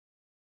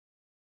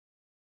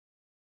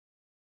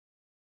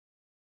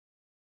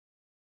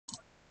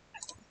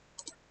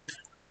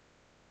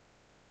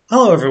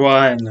Hello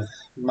everyone,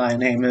 my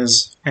name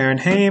is Aaron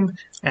Haim,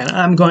 and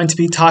I'm going to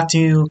be talking to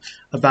you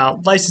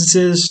about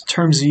licenses,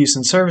 terms of use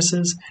and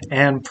services,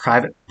 and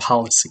private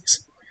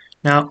policies.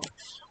 Now,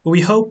 what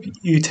we hope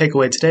you take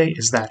away today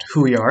is that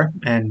who we are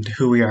and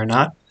who we are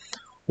not,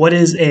 what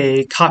is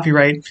a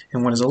copyright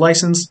and what is a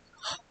license,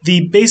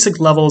 the basic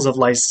levels of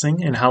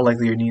licensing and how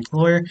likely you need a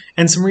lawyer,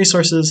 and some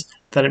resources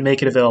that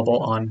make it available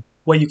on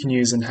what you can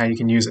use and how you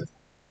can use it.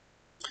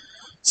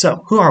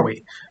 So, who are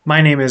we? My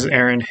name is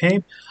Aaron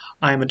Haim.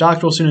 I am a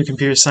doctoral student of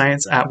computer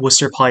science at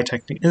Worcester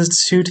Polytechnic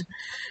Institute,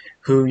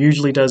 who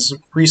usually does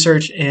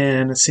research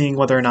in seeing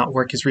whether or not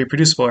work is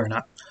reproducible or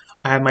not.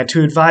 I have my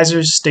two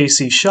advisors,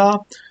 Stacy Shaw,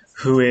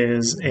 who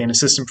is an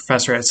assistant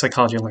professor at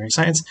Psychology and Learning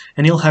Science,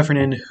 and Neil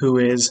Heffernan, who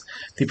is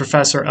the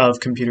professor of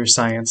computer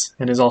science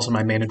and is also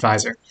my main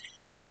advisor.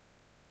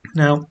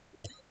 Now,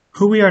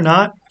 who we are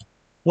not?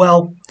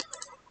 Well,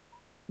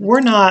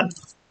 we're not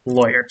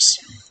lawyers,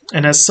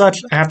 and as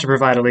such, I have to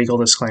provide a legal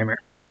disclaimer.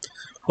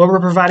 What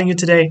we're providing you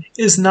today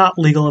is not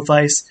legal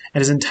advice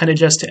and is intended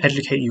just to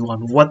educate you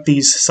on what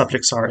these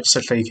subjects are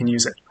such that you can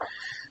use it.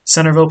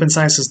 Center of Open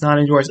Science does not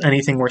endorse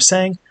anything we're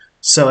saying,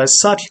 so as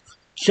such,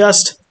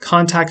 just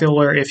contact a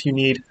lawyer if you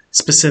need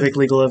specific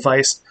legal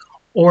advice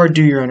or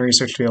do your own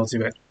research to be able to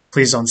do it.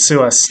 Please don't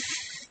sue us.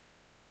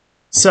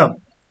 So,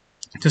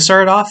 to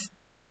start off,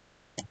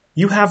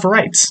 you have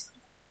rights,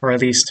 or at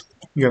least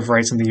you have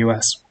rights in the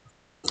US.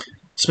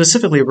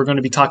 Specifically, we're going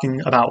to be talking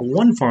about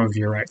one form of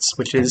your rights,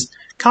 which is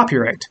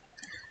copyright.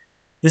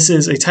 This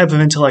is a type of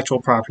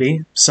intellectual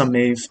property. Some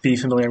may be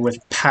familiar with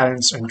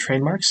patents and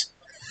trademarks.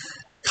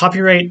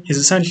 Copyright is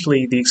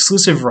essentially the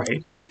exclusive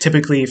right,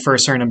 typically for a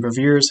certain number of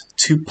years,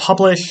 to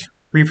publish,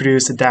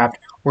 reproduce, adapt,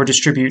 or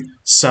distribute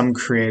some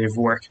creative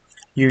work.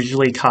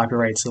 Usually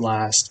copyrights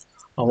last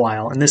a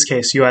while. In this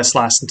case, US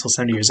lasts until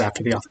 70 years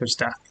after the author's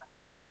death.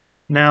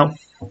 Now,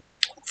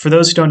 for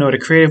those who don't know what a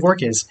creative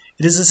work is,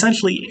 it is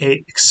essentially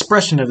an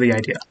expression of the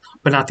idea,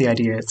 but not the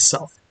idea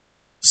itself.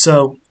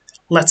 So,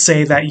 let's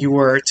say that you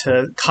were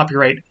to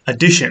copyright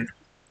addition.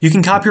 You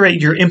can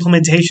copyright your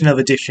implementation of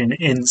addition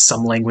in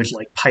some language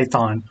like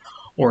Python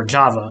or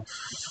Java,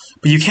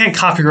 but you can't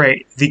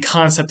copyright the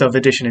concept of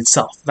addition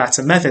itself. That's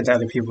a method that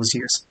other people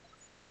use.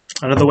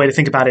 Another way to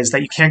think about it is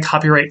that you can't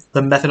copyright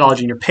the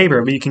methodology in your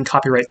paper, but you can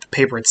copyright the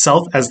paper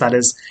itself, as that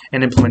is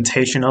an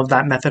implementation of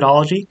that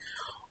methodology,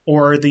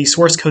 or the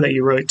source code that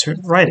you wrote to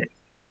write it.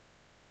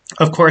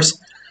 Of course,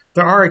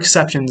 there are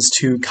exceptions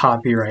to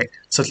copyright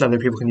such that other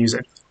people can use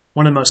it.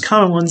 One of the most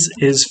common ones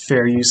is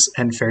fair use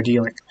and fair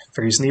dealing.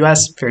 Fair use in the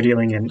US, fair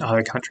dealing in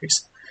other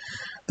countries.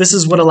 This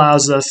is what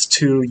allows us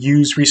to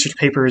use research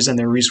papers and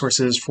their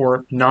resources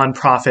for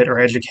nonprofit or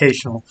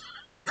educational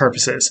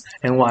purposes,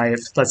 and why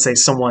if, let's say,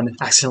 someone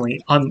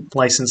accidentally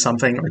unlicensed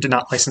something or did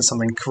not license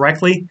something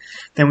correctly,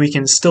 then we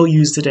can still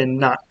use it and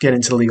not get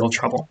into legal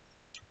trouble.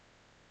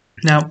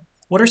 Now,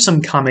 what are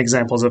some common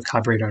examples of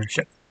copyright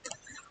ownership?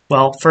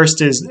 Well, first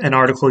is an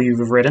article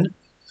you've written,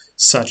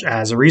 such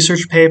as a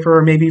research paper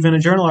or maybe even a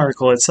journal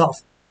article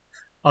itself.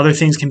 Other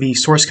things can be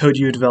source code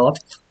you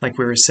developed, like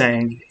we were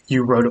saying,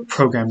 you wrote a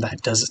program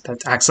that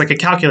acts like a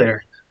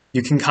calculator.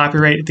 You can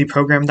copyright the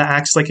program that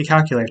acts like a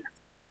calculator.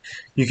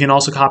 You can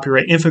also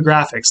copyright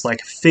infographics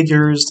like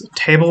figures,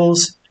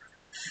 tables,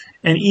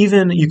 and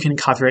even you can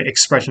copyright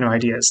expression of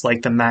ideas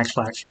like the Max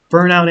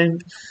Burnout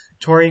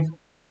inventory,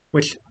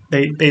 which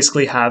they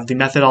basically have the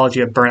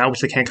methodology of burnout, which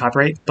they can't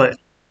copyright, but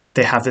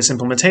they have this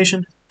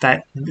implementation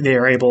that they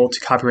are able to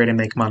copyright and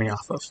make money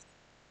off of.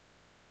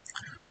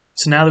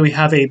 So now that we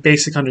have a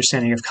basic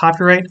understanding of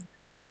copyright,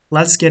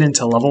 let's get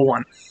into level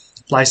 1,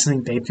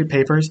 licensing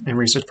papers and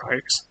research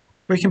projects,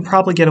 where you can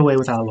probably get away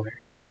without a lawyer.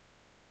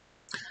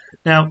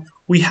 Now,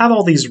 we have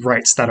all these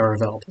rights that are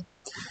available.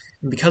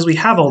 And because we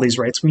have all these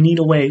rights, we need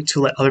a way to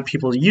let other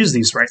people use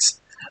these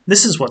rights.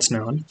 This is what's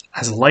known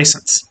as a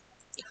license.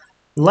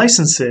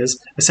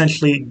 Licenses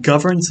essentially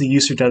governs the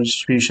use or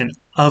distribution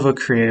of a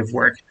creative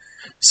work,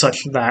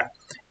 such that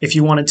if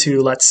you wanted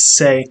to, let's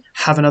say,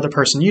 have another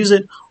person use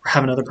it or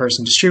have another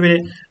person distribute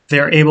it,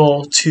 they're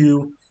able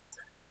to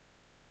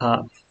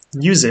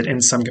use it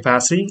in some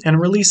capacity and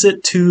release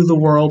it to the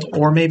world,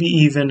 or maybe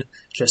even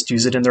just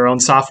use it in their own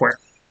software.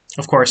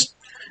 Of course,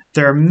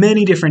 there are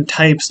many different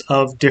types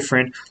of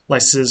different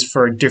licenses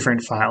for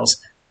different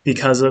files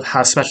because of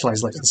how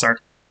specialized licenses are.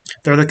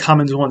 There are the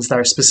common ones that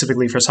are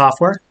specifically for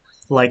software,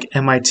 like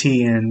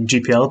MIT and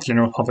GPL, the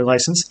General Public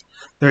License.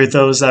 There are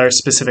those that are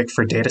specific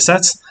for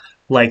datasets,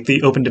 like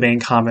the Open Domain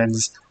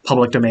Commons,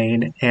 Public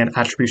Domain, and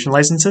Attribution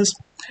licenses.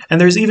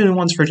 And there's even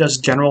ones for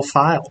just general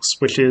files,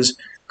 which is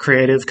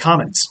Creative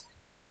Commons.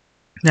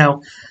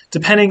 Now,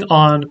 depending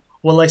on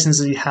what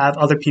licenses you have,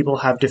 other people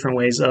have different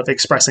ways of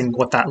expressing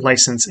what that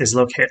license is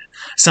located.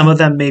 Some of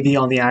them may be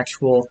on the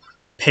actual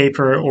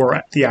paper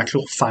or the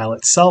actual file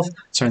itself.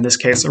 So in this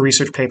case, a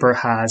research paper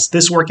has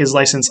this work is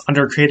licensed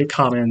under Creative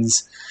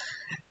Commons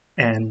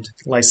and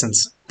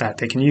license that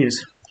they can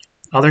use.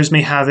 Others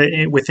may have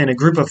it within a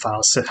group of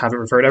files to have it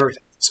revert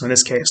everything. So in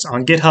this case,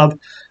 on GitHub,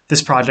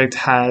 this project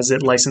has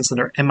it licensed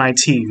under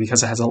MIT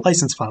because it has a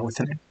license file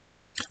within it.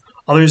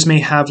 Others may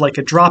have like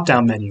a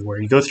drop-down menu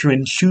where you go through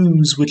and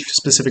choose which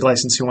specific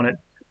license you want to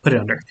put it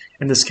under.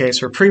 In this case,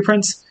 for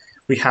preprints,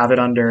 we have it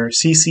under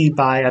CC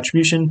BY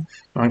attribution,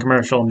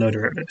 non-commercial, no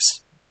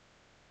derivatives.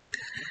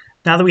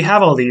 Now that we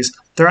have all these,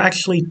 there are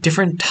actually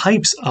different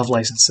types of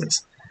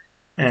licenses,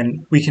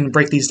 and we can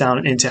break these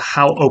down into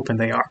how open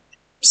they are.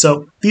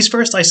 So these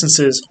first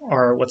licenses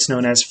are what's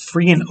known as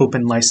free and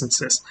open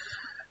licenses,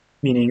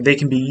 meaning they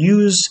can be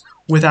used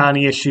without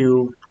any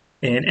issue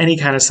in any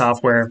kind of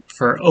software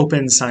for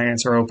open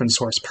science or open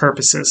source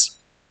purposes,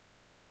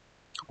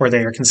 or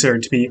they are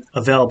considered to be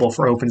available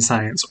for open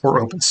science or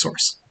open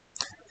source.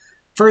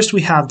 First,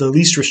 we have the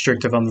least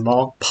restrictive of them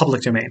all,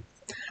 public domain,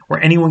 where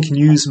anyone can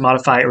use,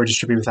 modify, or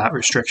distribute without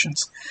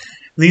restrictions.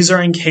 These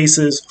are in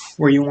cases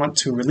where you want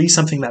to release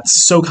something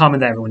that's so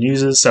common that everyone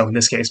uses, so in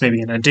this case,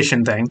 maybe an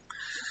addition thing,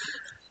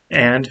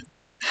 and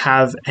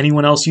have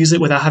anyone else use it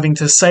without having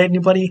to cite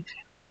anybody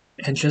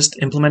and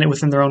just implement it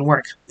within their own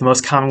work. The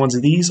most common ones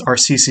of these are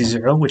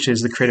CC0, which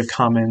is the Creative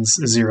Commons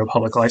Zero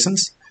public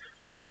license.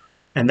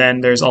 And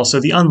then there's also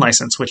the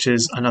unlicensed, which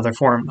is another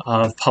form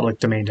of public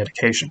domain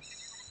dedication.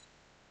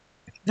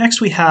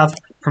 Next, we have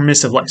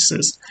permissive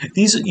licenses.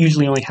 These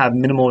usually only have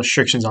minimal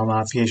restrictions on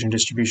modification and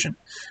distribution,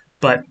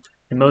 but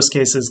in most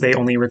cases, they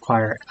only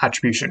require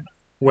attribution,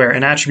 where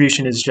an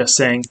attribution is just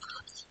saying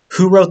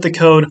who wrote the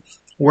code,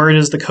 where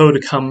does the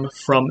code come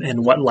from,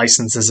 and what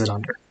license is it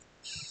under.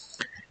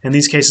 In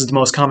these cases, the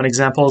most common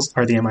examples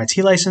are the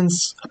MIT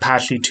license,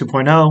 Apache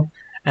 2.0,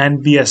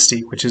 and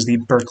BSD, which is the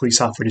Berkeley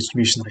Software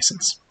Distribution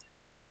License.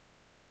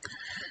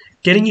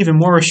 Getting even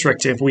more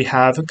restrictive, we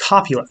have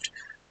copyleft,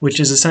 which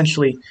is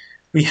essentially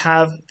we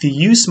have the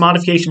use,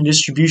 modification, and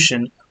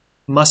distribution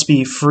must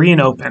be free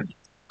and open,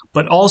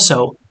 but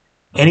also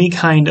any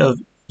kind of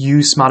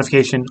use,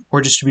 modification, or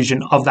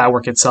distribution of that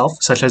work itself,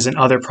 such as in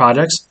other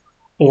projects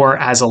or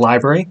as a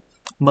library,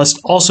 must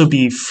also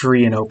be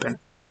free and open.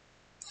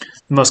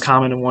 The most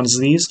common ones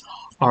of these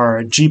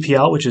are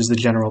GPL, which is the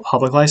General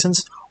Public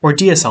License, or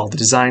DSL, the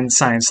Design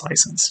Science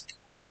License.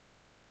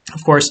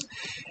 Of course,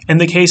 in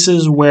the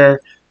cases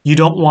where you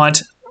don't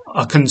want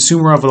a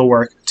consumer of the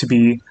work to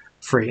be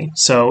free,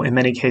 so in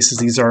many cases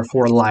these are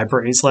for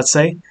libraries, let's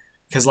say,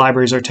 because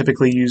libraries are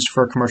typically used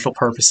for commercial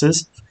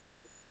purposes,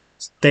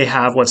 they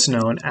have what's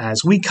known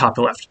as weak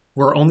copyleft,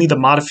 where only the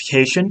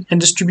modification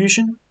and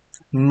distribution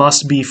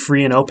must be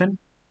free and open,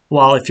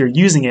 while if you're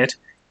using it,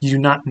 you do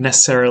not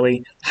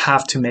necessarily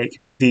have to make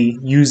the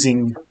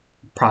using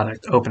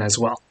product open as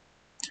well.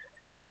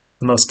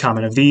 The most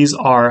common of these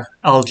are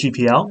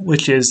LGPL,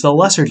 which is the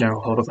Lesser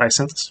General Public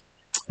License,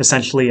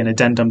 essentially an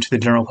addendum to the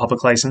General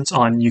Public License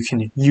on you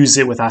can use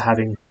it without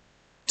having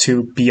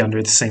to be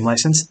under the same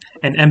license,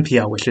 and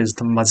MPL, which is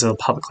the Mozilla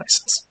Public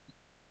License.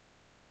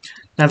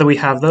 Now that we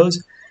have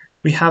those,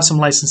 we have some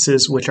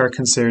licenses which are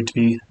considered to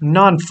be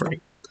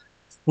non-free,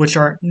 which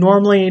are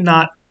normally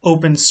not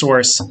open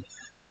source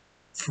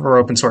for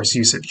open source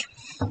usage.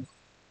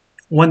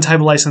 One type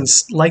of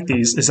license like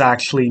these is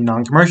actually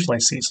non-commercial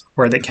licenses,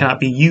 where they cannot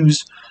be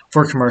used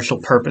for commercial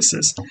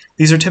purposes.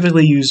 These are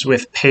typically used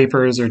with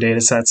papers or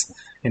data sets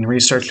in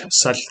research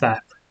such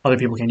that other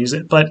people can use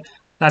it, but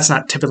that's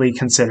not typically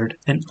considered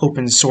an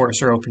open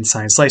source or open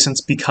science license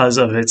because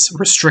of its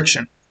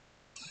restriction.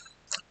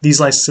 These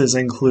licenses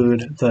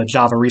include the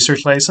Java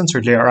Research License,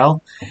 or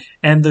JRL,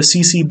 and the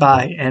CC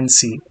BY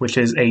NC, which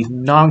is a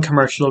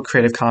non-commercial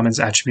Creative Commons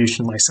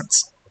Attribution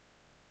License.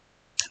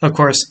 Of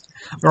course,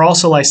 they're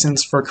also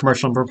licensed for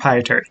commercial and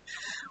proprietary,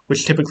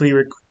 which typically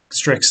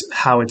restricts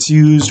how it's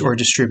used or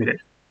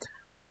distributed.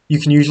 You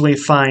can usually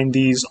find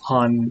these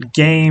on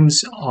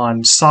games,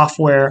 on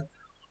software,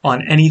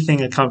 on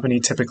anything a company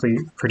typically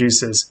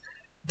produces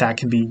that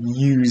can be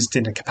used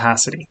in a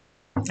capacity,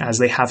 as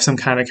they have some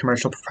kind of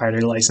commercial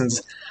proprietary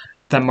license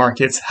that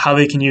markets how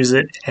they can use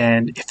it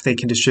and if they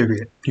can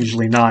distribute it,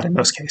 usually not in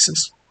most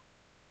cases.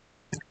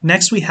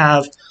 Next, we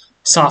have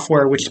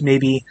software which may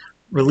be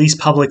released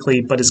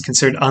publicly but is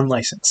considered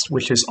unlicensed,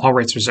 which is all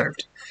rights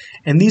reserved.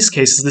 In these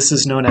cases, this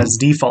is known as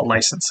default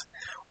license,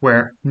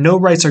 where no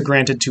rights are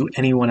granted to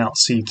anyone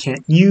else, so you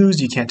can't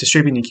use, you can't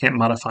distribute, and you can't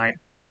modify it.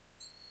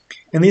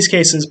 In these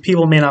cases,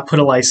 people may not put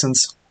a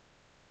license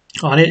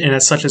on it, and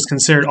as such is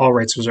considered all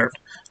rights reserved.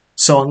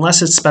 So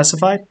unless it's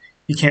specified,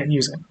 you can't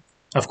use it.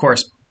 Of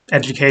course,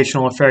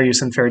 educational, fair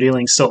use, and fair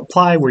dealing still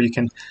apply, where you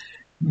can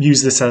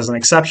use this as an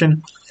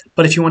exception,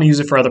 but if you want to use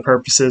it for other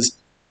purposes,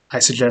 I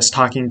suggest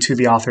talking to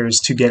the authors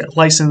to get it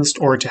licensed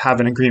or to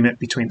have an agreement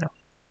between them.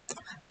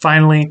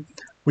 Finally,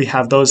 we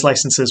have those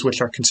licenses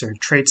which are considered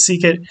trade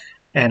secret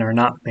and are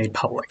not made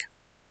public.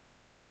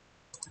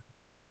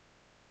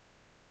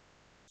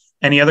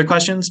 Any other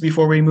questions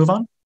before we move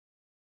on?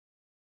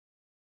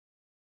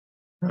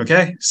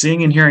 Okay,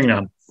 seeing and hearing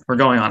none. We're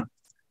going on.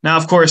 Now,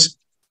 of course,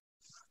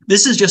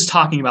 this is just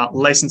talking about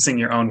licensing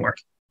your own work.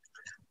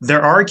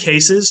 There are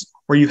cases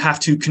where you have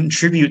to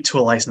contribute to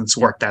a licensed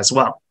work as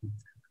well.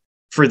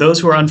 For those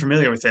who are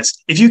unfamiliar with this,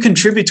 if you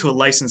contribute to a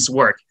licensed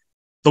work,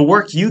 the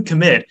work you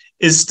commit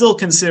is still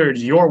considered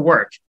your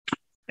work,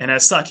 and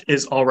as such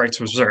is all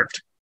rights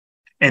reserved.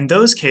 In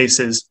those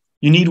cases,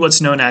 you need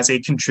what's known as a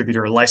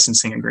contributor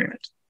licensing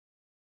agreement.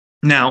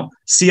 Now,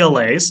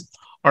 CLAs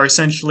are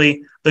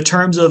essentially the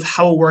terms of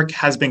how a work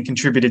has been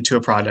contributed to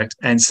a project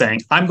and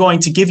saying, I'm going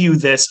to give you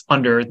this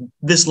under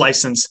this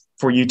license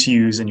for you to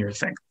use in your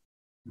thing.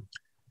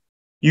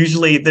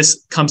 Usually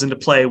this comes into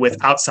play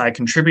with outside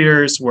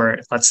contributors where,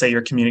 let's say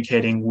you're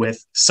communicating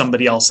with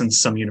somebody else in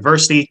some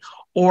university,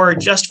 or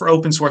just for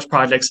open source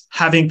projects,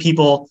 having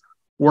people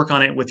work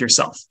on it with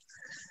yourself.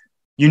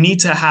 You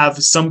need to have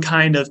some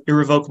kind of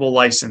irrevocable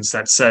license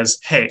that says,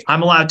 hey,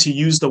 I'm allowed to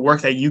use the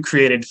work that you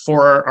created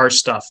for our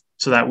stuff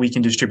so that we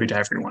can distribute to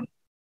everyone.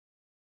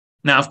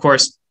 Now, of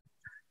course,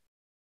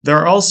 there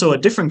are also a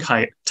different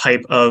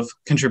type of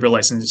contributor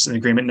licensing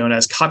agreement known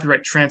as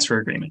copyright transfer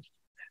agreement.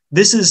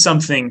 This is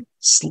something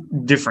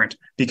different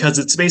because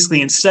it's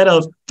basically, instead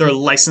of they're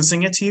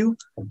licensing it to you,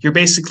 you're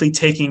basically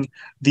taking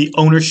the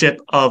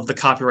ownership of the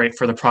copyright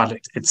for the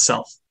project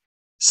itself.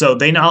 So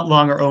they no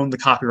longer own the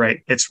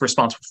copyright, it's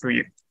responsible for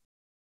you.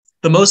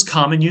 The most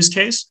common use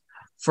case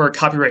for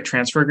copyright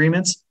transfer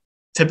agreements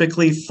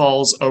typically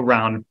falls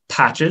around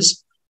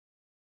patches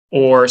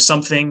or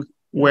something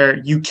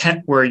where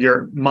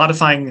you're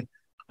modifying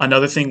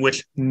another thing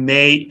which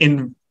may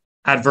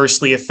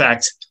adversely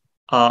affect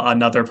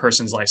another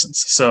person's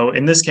license. So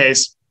in this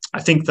case,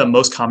 I think the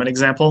most common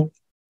example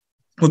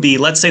would be,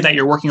 let's say that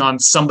you're working on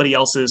somebody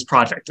else's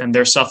project and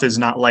their stuff is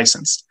not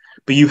licensed,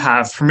 but you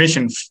have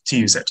permission to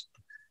use it.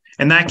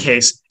 In that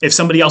case, if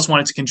somebody else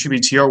wanted to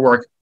contribute to your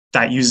work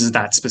that uses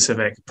that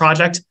specific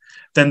project,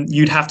 then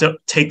you'd have to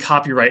take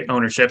copyright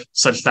ownership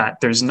such that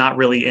there's not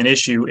really an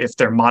issue if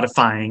they're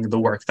modifying the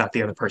work that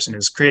the other person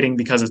is creating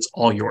because it's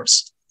all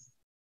yours.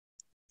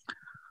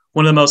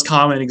 One of the most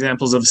common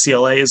examples of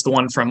CLA is the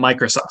one from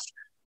Microsoft,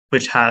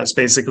 which has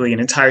basically an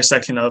entire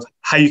section of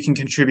how you can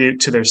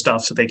contribute to their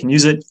stuff so they can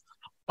use it.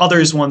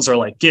 Others ones are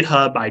like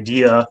GitHub,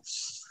 IDEA,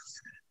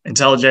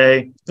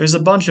 IntelliJ. There's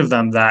a bunch of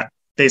them that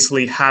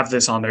basically have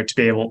this on there to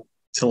be able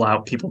to allow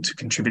people to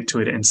contribute to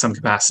it in some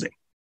capacity.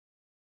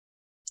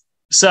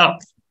 So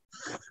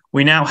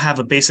we now have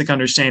a basic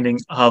understanding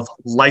of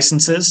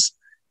licenses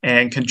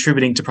and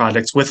contributing to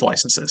projects with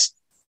licenses.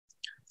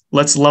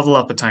 Let's level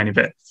up a tiny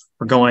bit.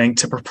 We're going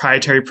to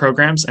proprietary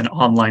programs and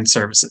online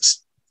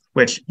services,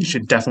 which you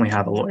should definitely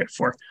have a lawyer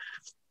for.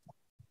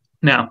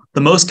 Now,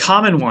 the most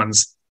common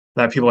ones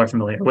that people are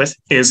familiar with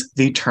is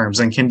the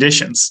terms and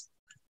conditions.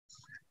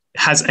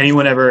 Has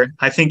anyone ever,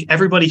 I think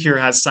everybody here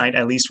has signed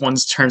at least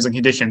one's terms and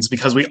conditions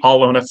because we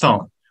all own a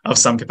phone of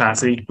some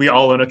capacity. We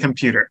all own a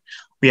computer.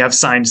 We have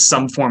signed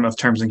some form of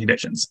terms and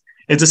conditions.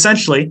 It's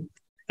essentially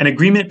an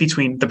agreement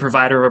between the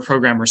provider of a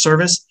program or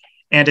service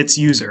and its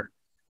user,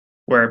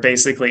 where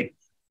basically,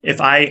 if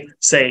I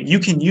say, you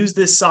can use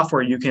this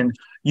software, you can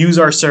use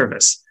our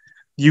service,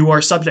 you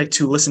are subject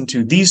to listen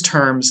to these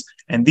terms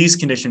and these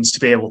conditions to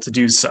be able to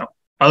do so.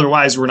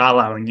 Otherwise, we're not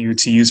allowing you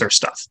to use our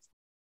stuff.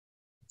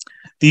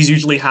 These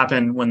usually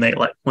happen when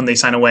they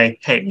sign away,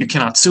 hey, you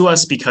cannot sue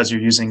us because you're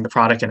using the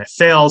product and it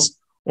fails,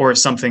 or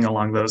something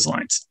along those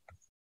lines.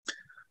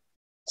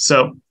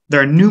 So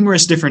there are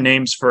numerous different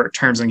names for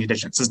terms and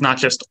conditions. It's not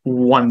just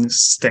one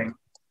thing.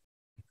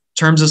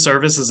 Terms of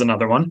service is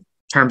another one.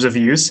 Terms of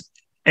use,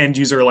 end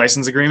user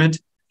license agreement,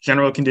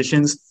 general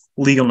conditions,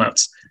 legal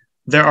notes.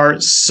 There are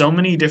so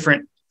many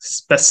different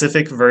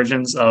specific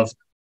versions of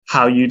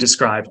how you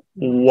describe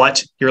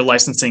what you're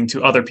licensing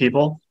to other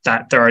people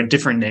that there are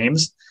different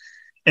names.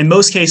 In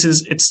most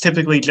cases, it's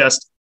typically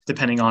just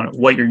depending on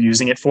what you're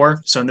using it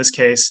for. So in this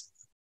case,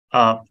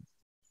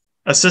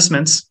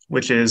 Assessments,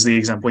 which is the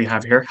example we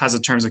have here, has a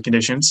terms and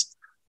conditions,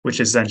 which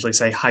essentially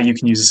say how you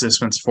can use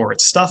Assessments for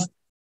its stuff.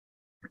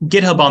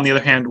 GitHub, on the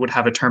other hand, would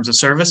have a terms of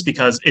service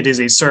because it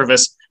is a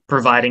service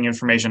providing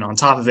information on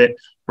top of it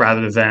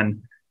rather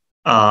than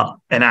an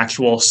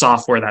actual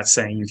software that's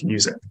saying you can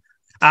use it.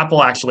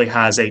 Apple actually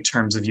has a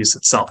terms of use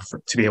itself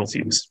to be able to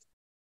use.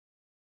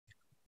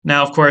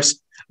 Now, of course,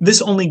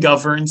 this only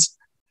governs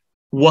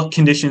what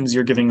conditions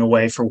you're giving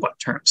away for what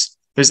terms.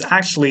 There's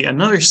actually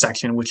another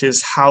section, which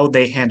is how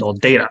they handle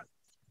data,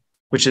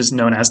 which is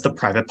known as the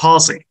private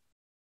policy.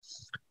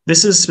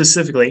 This is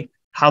specifically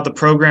how the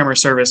program or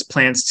service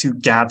plans to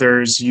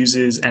gathers,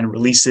 uses, and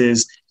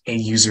releases a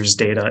user's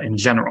data in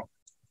general.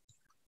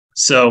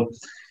 So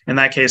in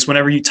that case,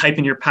 whenever you type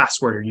in your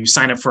password or you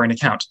sign up for an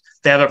account,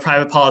 they have a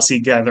private policy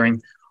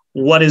gathering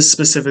what is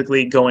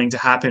specifically going to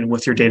happen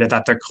with your data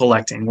that they're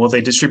collecting. Will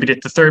they distribute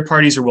it to third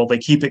parties or will they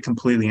keep it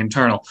completely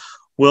internal?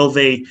 Will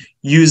they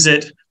use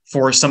it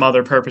for some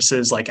other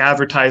purposes like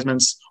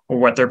advertisements or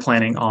what they're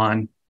planning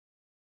on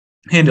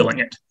handling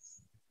it?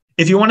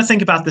 If you want to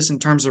think about this in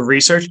terms of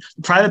research,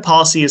 private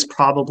policy is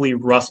probably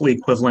roughly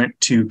equivalent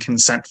to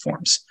consent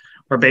forms,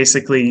 where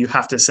basically you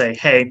have to say,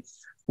 hey,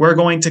 we're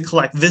going to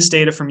collect this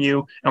data from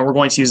you and we're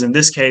going to use in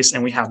this case,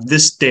 and we have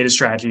this data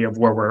strategy of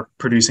where we're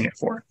producing it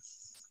for.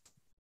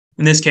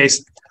 In this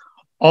case,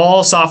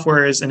 all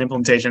softwares and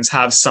implementations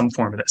have some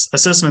form of this.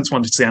 Assessments,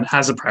 once again,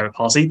 has a private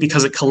policy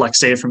because it collects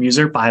data from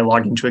user by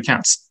logging to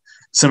accounts.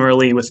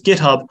 Similarly with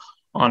GitHub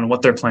on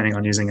what they're planning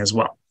on using as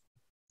well.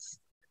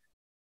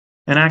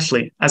 And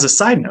actually, as a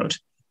side note,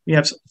 we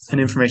have an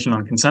information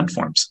on consent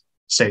forms.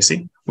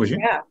 Stacy, would you?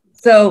 Yeah.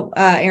 So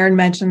Aaron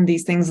mentioned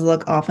these things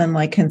look often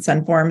like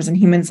consent forms in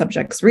human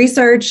subjects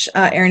research.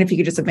 Aaron, if you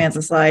could just advance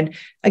the slide.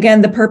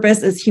 Again, the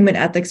purpose is human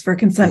ethics for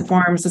consent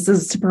forms. This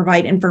is to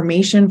provide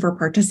information for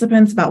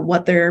participants about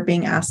what they're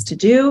being asked to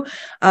do.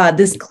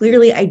 This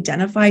clearly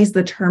identifies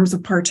the terms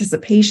of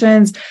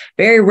participations.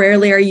 Very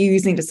rarely are you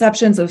using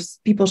deception, so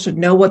people should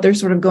know what they're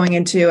sort of going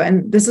into.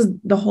 And this is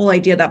the whole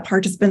idea that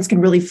participants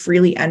can really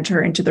freely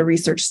enter into the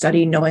research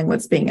study knowing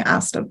what's being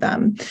asked of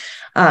them.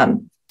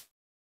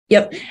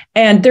 Yep.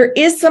 And there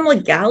is some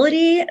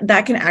legality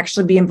that can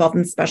actually be involved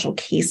in special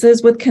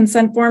cases with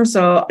consent forms.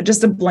 So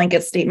just a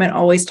blanket statement,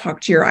 always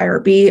talk to your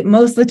IRB.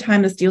 Most of the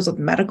time this deals with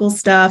medical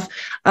stuff,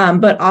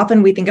 but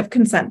often we think of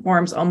consent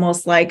forms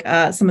almost like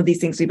some of these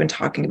things we've been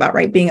talking about,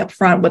 right? Being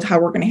upfront with how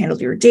we're going to handle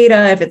your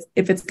data,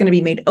 if it's going to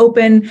be made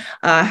open,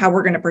 how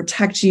we're going to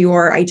protect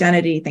your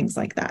identity, things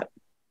like that.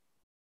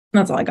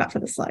 That's all I got for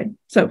this slide.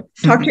 So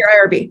talk to your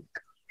IRB.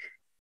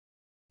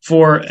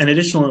 For an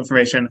additional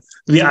information,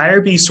 the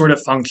IRB sort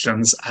of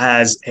functions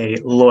as a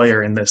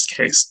lawyer in this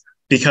case,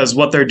 because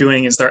what they're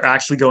doing is they're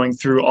actually going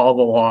through all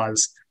the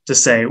laws to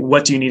say,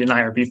 what do you need an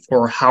IRB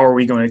for? How are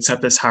we going to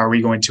accept this? How are we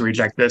going to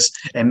reject this?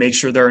 And make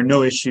sure there are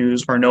no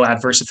issues or no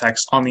adverse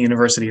effects on the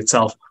university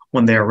itself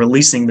when they are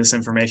releasing this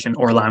information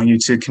or allowing you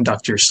to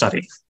conduct your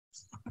study.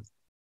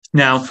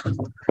 Now,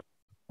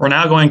 we're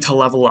now going to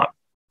level up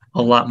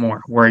a lot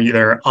more, where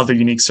there are other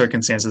unique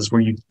circumstances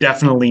where you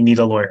definitely need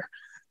a lawyer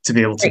to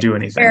be able to do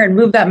anything. Aaron,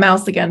 move that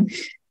mouse again.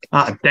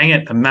 Ah, dang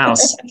it, the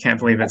mouse. Can't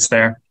believe it's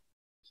there.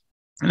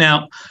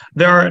 Now,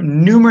 there are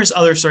numerous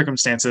other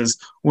circumstances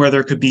where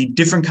there could be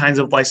different kinds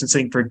of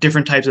licensing for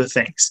different types of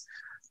things.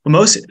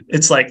 But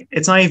it's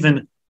not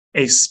even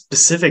a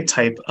specific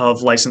type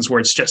of license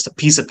where it's just a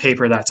piece of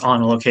paper that's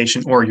on a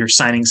location or you're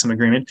signing some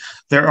agreement.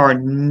 There are a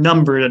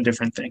number of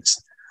different things,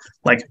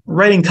 like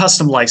writing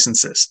custom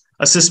licenses.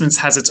 Assessments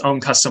has its own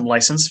custom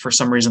license. For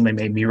some reason, they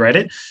made me write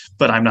it,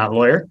 but I'm not a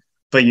lawyer.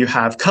 But you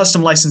have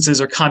custom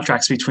licenses or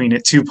contracts between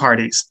two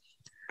parties.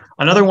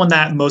 Another one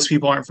that most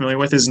people aren't familiar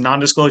with is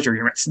non-disclosure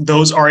agreements.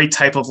 Those are a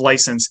type of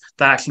license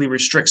that actually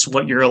restricts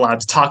what you're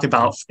allowed to talk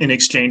about in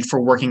exchange for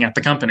working at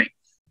the company.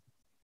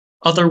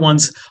 Other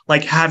ones,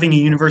 like having a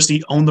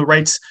university own the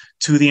rights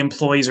to the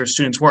employees' or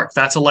students' work.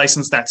 That's a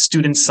license that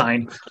students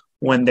sign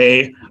when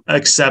they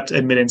accept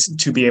admittance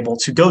to be able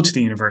to go to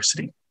the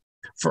university.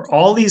 For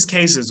all these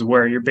cases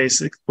where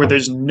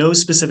there's no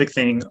specific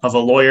thing of a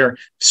lawyer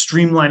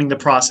streamlining the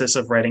process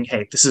of writing,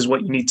 hey, this is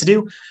what you need to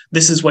do,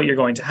 this is what you're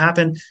going to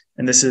happen,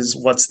 and this is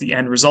what's the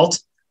end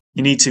result,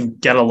 you need to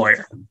get a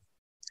lawyer.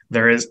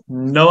 There is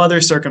no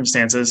other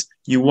circumstances.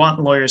 You want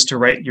lawyers to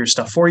write your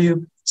stuff for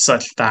you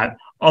such that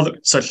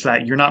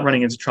you're not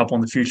running into trouble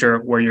in the future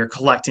where you're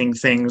collecting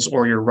things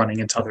or you're running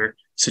into other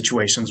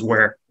situations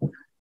where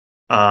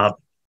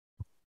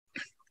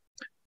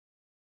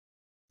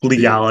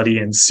legality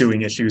and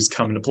suing issues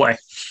come into play.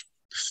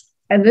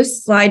 And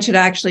this slide should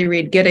actually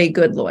read, get a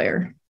good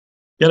lawyer.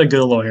 Get a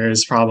good lawyer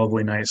is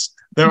probably nice.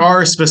 There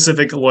are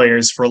specific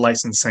lawyers for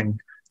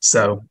licensing,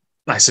 so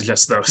I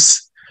suggest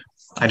those.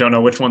 I don't know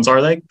which ones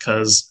are they,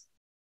 because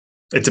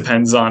it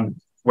depends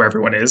on where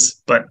everyone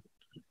is, but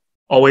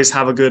always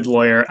have a good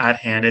lawyer at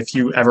hand if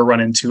you ever run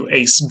into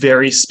a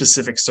very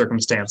specific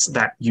circumstance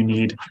that you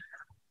need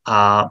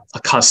a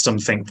custom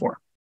thing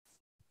for.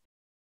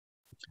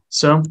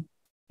 So,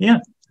 yeah.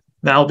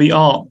 That'll be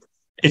all.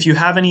 If you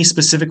have any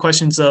specific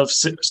questions of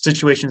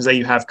situations that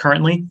you have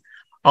currently,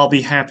 I'll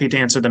be happy to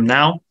answer them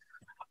now.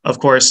 Of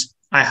course,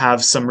 I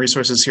have some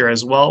resources here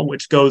as well,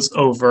 which goes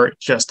over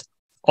just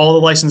all the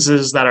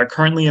licenses that are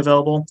currently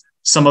available,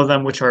 some of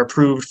them which are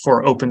approved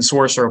for open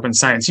source or open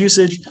science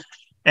usage,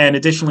 and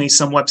additionally,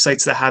 some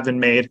websites that have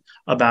been made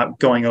about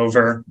going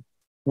over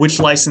which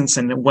license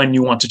and when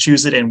you want to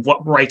choose it and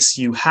what rights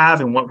you have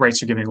and what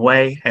rights you're giving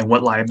away and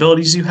what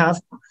liabilities you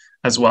have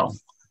as well.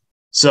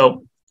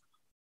 So,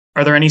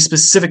 are there any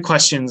specific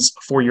questions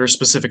for your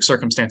specific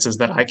circumstances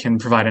that I can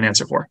provide an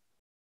answer for?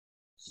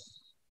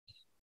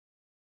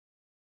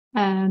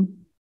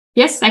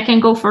 Yes, I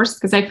can go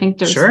first because I think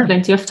there's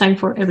plenty of time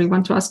for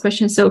everyone to ask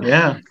questions. So,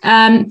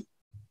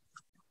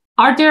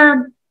 are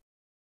there,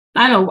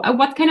 I don't know,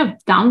 what kind of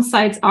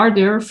downsides are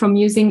there from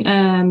using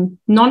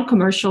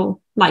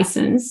non-commercial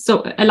license?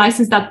 So a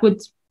license that would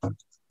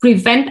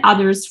prevent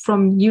others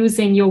from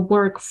using your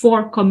work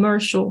for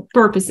commercial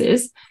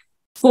purposes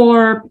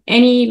for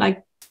any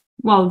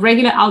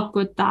regular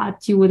output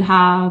that you would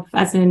have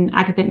as an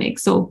academic.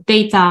 So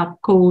data,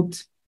 code,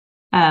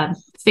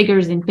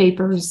 figures in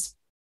papers.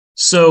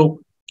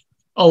 So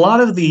a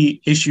lot of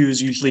the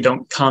issues usually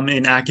don't come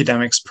in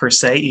academics per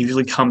se. It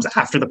usually comes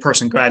after the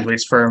person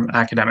graduates from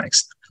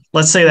academics.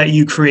 Let's say that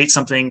you create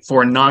something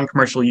for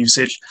non-commercial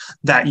usage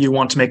that you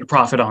want to make a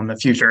profit on in the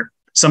future.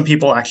 Some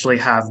people actually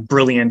have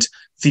brilliant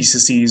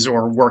theses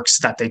or works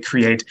that they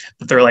create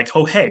that they're like,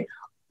 oh, hey,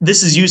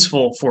 this is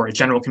useful for a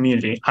general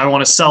community. I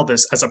want to sell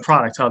this as a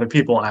product to other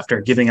people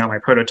after giving out my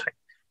prototype.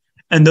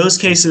 In those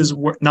cases,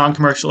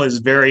 non-commercial is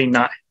very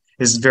not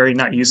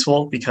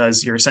useful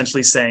because you're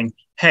essentially saying,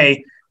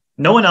 hey,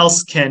 no one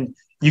else can,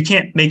 you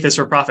can't make this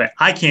for profit.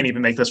 I can't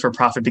even make this for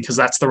profit because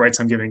that's the rights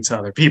I'm giving to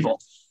other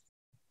people.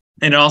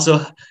 And it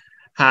also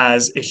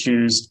has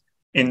issues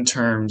in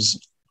terms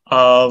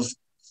of,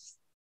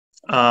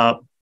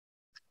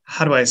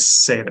 how do I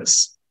say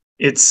this?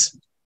 It's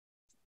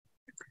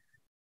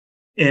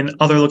in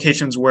other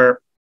locations where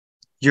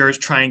you're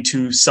trying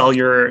to sell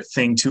your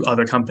thing to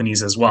other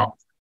companies as well.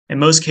 In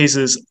most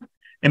cases,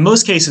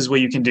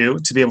 what you can do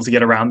to be able to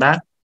get around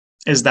that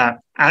is that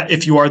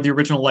if you are the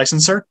original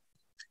licensor,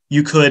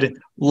 you could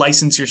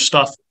license your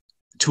stuff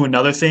to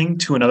another thing,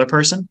 to another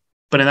person.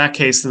 But in that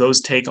case, those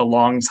take a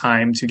long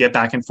time to get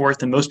back and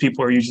forth. And most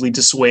people are usually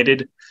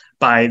dissuaded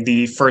by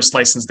the first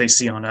license they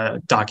see on a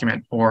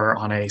document or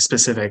on a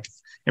specific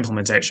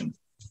implementation.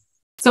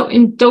 So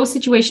in those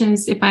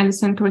situations, if I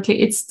understand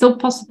correctly, it's still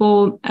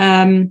possible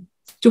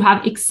to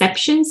have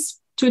exceptions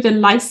to the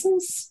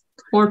license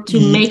or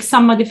to make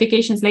some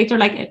modifications later.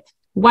 Like,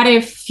 what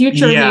if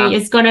future me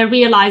is going to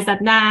realize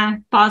that,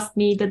 past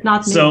me did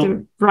not make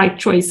the right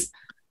choice?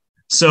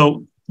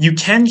 So you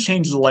can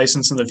change the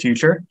license in the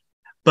future,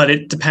 but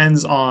it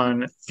depends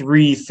on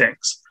three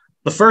things.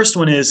 The first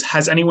one is,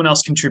 has anyone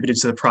else contributed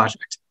to the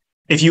project?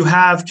 If you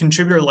have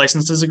contributor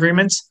licenses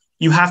agreements,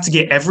 you have to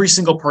get every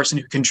single person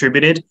who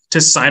contributed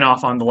to sign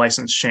off on the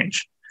license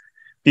change,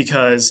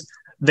 because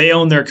they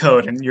own their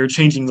code and you're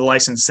changing the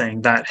license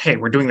saying that, hey,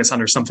 we're doing this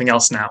under something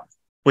else now,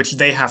 which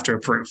they have to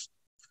approve.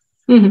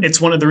 Mm-hmm.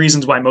 It's one of the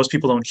reasons why most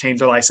people don't change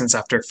their license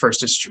after first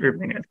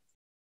distributing it.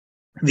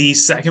 The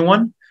second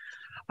one,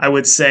 I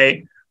would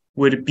say,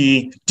 would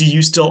be, do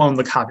you still own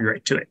the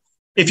copyright to it?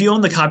 If you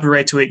own the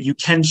copyright to it, you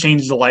can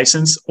change the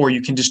license or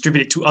you can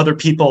distribute it to other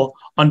people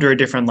under a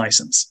different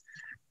license.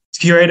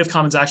 Creative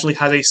Commons actually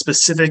has a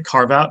specific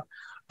carve-out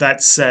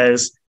that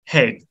says,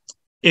 hey,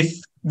 if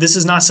this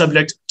is not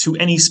subject to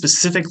any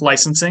specific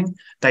licensing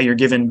that you're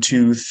given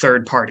to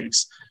third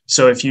parties.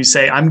 So if you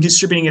say, I'm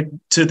distributing it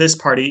to this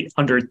party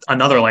under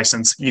another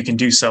license, you can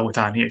do so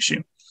without any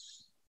issue.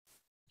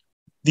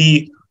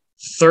 The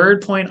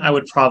third point I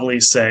would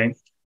probably say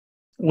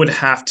would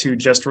have to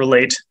just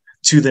relate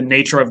to the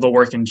nature of the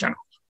work in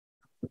general.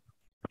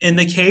 In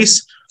the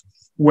case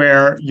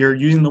where you're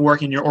using the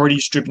work and you're already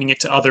distributing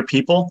it to other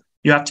people,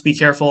 you have to be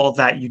careful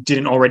that you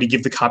didn't already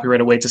give the copyright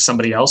away to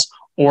somebody else,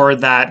 or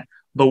that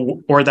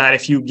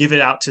if you give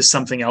it out to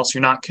something else,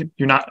 you're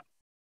not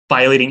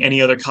violating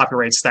any other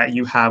copyrights that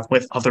you have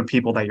with other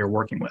people that you're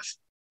working with.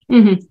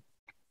 Mm-hmm.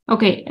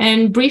 Okay,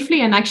 and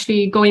briefly, and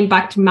actually going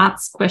back to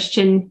Matt's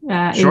question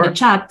in the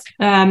chat,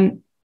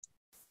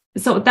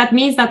 so that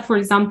means that, for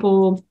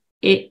example,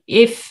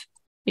 if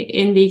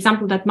in the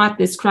example that Matt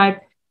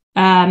described,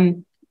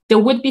 there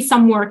would be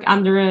some work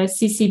under a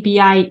CC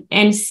BY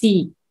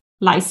NC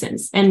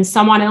license, and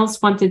someone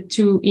else wanted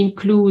to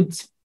include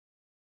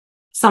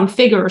some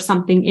figure or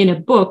something in a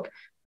book,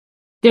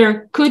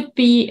 there could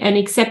be an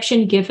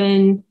exception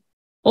given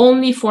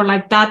only for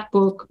like that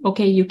book.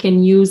 Okay, you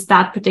can use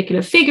that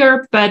particular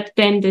figure, but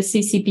then the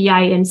CC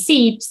BY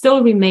NC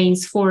still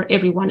remains for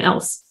everyone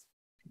else.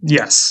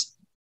 Yes.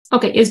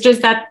 Okay, it's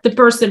just that the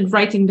person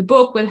writing the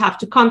book will have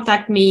to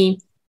contact me,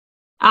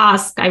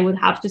 ask, I would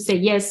have to say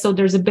yes. So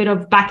there's a bit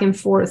of back and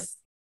forth.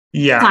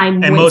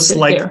 Time and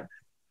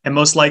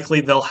most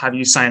likely they'll have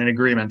you sign an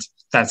agreement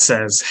that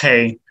says,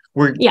 hey,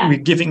 we're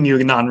giving you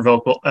a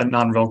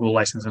non-revocable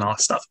license and all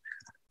that stuff.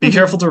 Be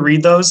careful to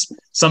read those.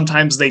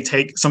 Sometimes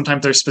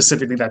they're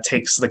specifically that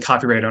takes the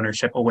copyright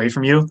ownership away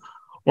from you,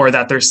 or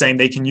that they're saying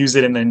they can use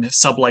it and then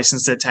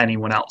sub-license it to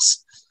anyone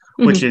else,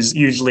 which is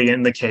usually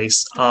in the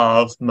case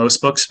of most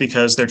books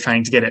because they're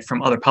trying to get it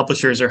from other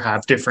publishers or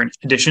have different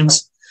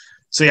editions.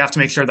 So you have to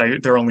make sure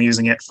that they're only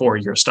using it for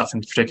your stuff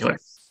in particular.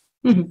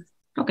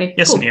 Okay.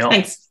 Yes, cool. Neil.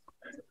 Thanks.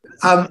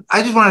 I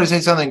just wanted to say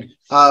something,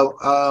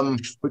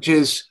 which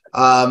is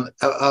a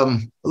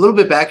little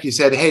bit back. You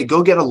said, "Hey,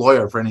 go get a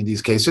lawyer for any of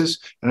these cases,"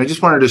 and I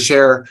just wanted to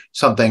share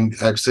something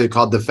actually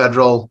called the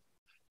Federal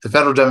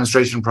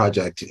Demonstration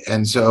Project.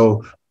 And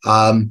so,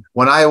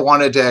 when I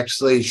wanted to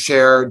actually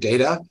share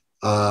data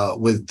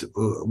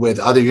with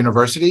other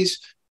universities,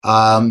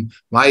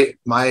 my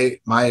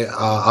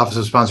Office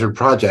of Sponsored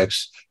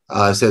Projects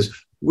says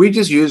we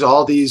just use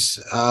all these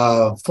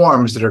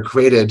forms that are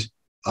created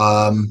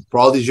for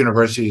all these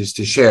universities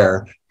to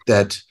share.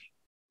 That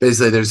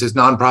basically there's this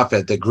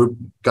nonprofit that group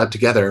got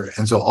together,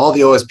 and so all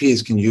the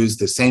OSPs can use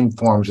the same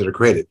forms that are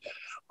created,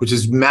 which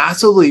has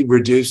massively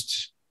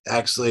reduced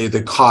actually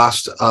the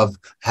cost of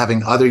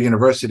having other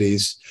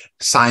universities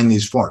sign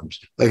these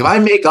forms. Like if I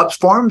make up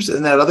forms,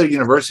 and that other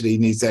university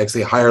needs to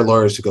actually hire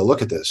lawyers to go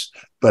look at this.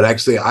 But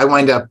actually I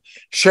wind up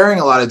sharing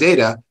a lot of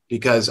data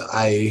because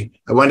I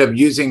wind up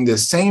using the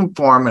same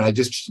form, and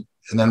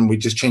then we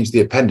just change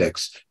the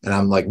appendix. And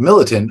I'm like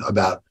militant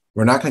about,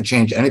 we're not going to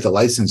change any of the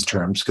license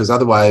terms, because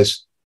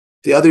otherwise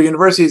the other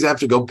universities have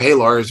to go pay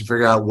lawyers to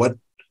figure out what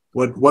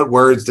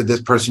words did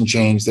this person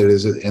change that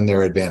is in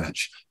their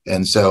advantage.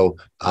 And so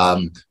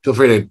feel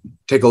free to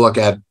take a look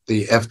at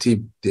the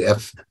FDP.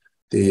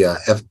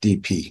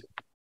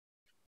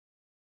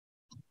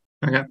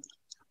 Okay.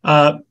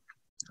 I'm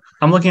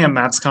looking at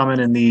Matt's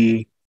comment in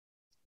the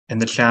in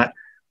the chat.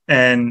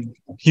 And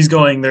he's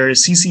going, there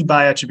is CC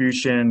by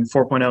attribution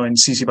 4.0 and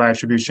CC by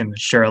attribution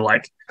share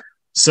alike.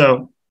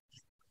 So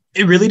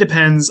it really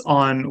depends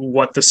on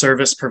what the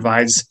service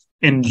provides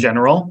in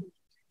general.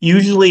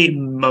 Usually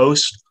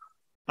most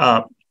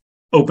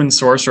open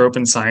source or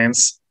open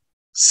science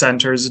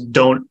centers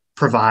don't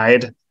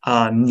provide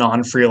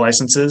non-free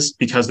licenses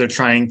because they're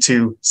trying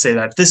to say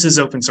that this is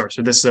open source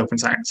or this is open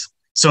science.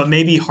 So it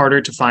may be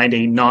harder to find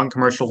a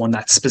non-commercial one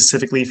that's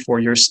specifically for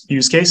your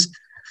use case.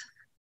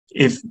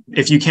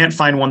 If you can't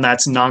find one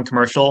that's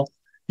non-commercial,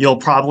 you'll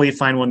probably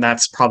find one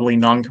that's probably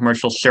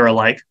non-commercial share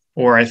alike,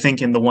 or I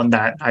think in the one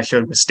that I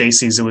showed with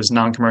Stacy's, it was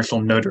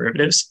non-commercial no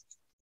derivatives.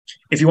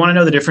 If you want to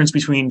know the difference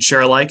between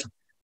share alike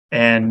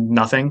and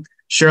nothing,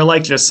 share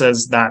alike just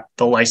says that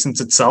the license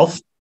itself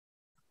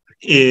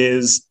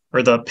is,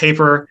 or the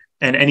paper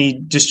and any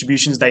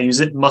distributions that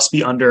use it must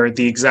be under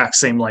the exact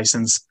same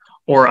license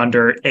or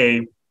under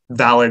a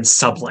valid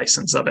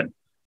sub-license of it.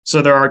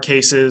 So there are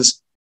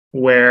cases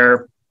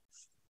where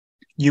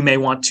you may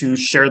want to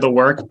share the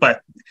work,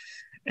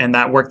 and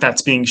that work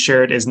that's being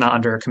shared is not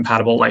under a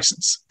compatible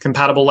license.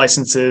 Compatible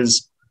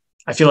licenses,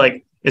 I feel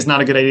like, is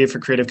not a good idea for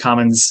Creative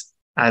Commons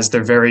as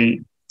they're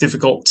very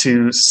difficult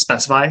to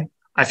specify.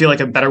 I feel like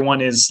a better one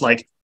is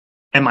like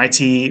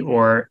MIT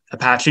or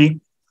Apache,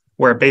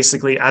 where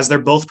basically, as they're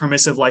both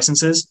permissive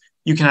licenses,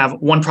 you can have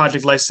one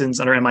project license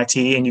under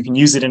MIT and you can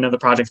use it in another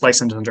project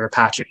license under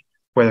Apache,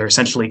 where they're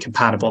essentially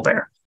compatible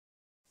there.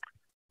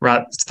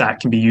 That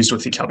can be used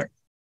with each other.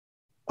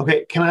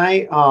 Okay, can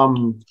I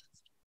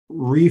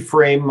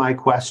reframe my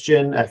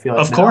question? I feel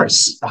like of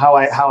course how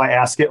I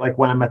ask it, like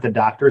when I'm at the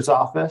doctor's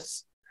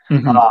office.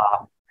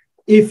 Mm-hmm.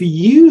 If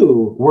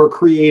you were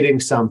creating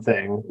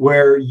something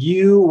where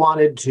you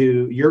wanted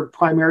to, your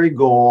primary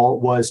goal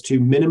was to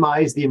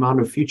minimize the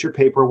amount of future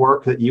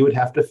paperwork that you would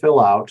have to fill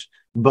out,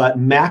 but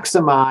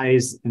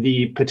maximize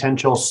the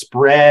potential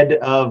spread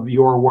of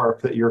your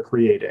work that you're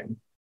creating.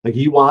 Like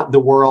you want the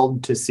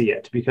world to see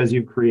it because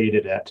you've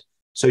created it.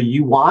 So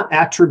you want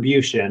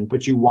attribution,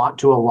 but you want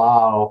to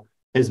allow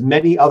as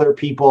many other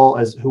people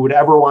as who would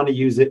ever want to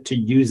use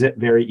it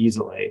very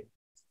easily.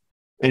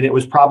 And it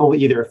was probably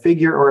either a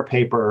figure or a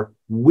paper.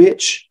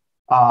 Which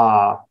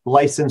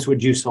license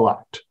would you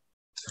select?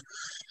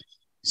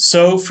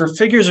 So for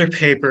figures or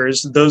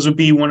papers, those would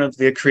be one of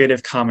the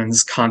Creative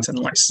Commons content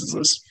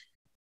licenses.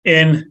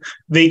 In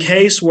the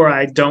case where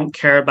I don't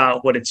care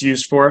about what it's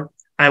used for,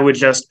 I would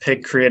just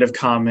pick Creative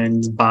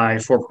Commons by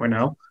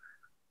 4.0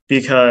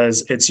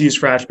 because it's used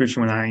for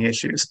attribution without any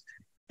issues.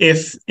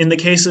 If in the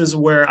cases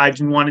where I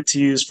didn't want it to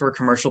use for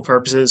commercial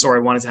purposes or I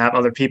wanted to have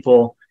other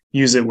people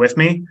use it with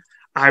me,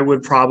 I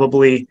would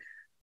probably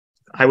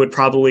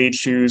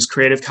choose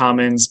Creative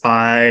Commons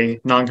by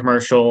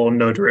non-commercial,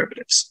 no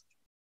derivatives.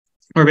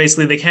 Or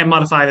basically they can't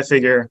modify the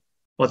figure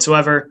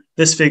whatsoever.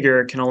 This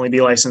figure can only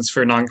be licensed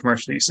for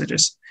non-commercial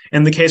usages.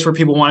 In the case where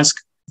people want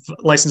to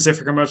license it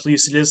for commercial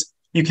usages,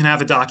 you can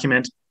have a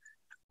document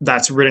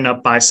that's written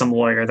up by some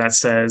lawyer that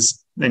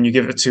says, then you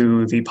give it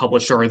to the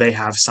publisher, or they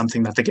have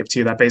something that they give to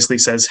you that basically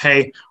says,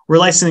 hey, we're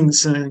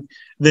licensing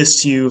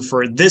this to you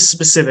for this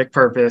specific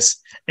purpose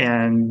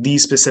and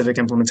these specific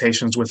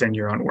implementations within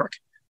your own work.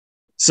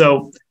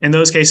 So in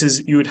those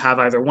cases, you would have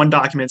either one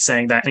document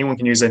saying that anyone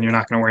can use it and you're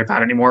not going to worry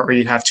about it anymore, or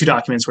you'd have two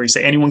documents where you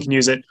say anyone can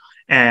use it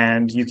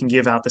and you can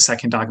give out the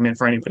second document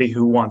for anybody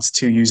who wants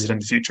to use it in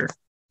the future.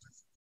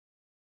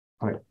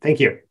 All right, thank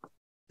you.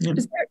 Yeah.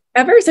 Is there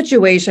ever a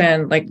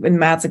situation, like in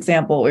Matt's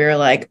example, where you're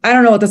like, I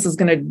don't know what this is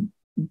going to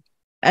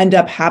end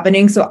up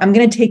happening, so I'm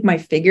going to take my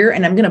figure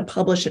and I'm going to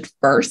publish it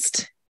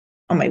first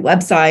on my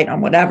website,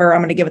 on whatever. I'm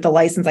going to give it the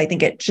license I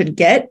think it should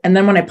get. And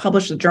then when I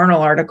publish the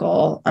journal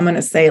article, I'm going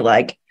to say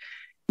like,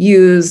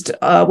 used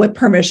with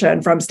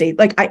permission from state.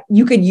 Like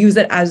you could use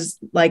it as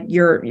like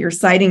you're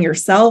citing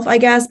yourself, I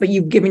guess, but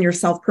you've given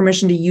yourself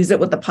permission to use it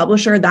with the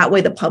publisher. That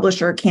way the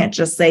publisher can't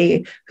just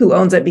say who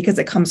owns it because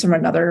it comes from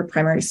another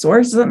primary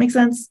source. Does that make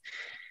sense?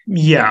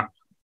 Yeah.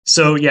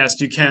 So yes,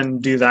 you can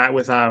do that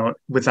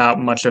without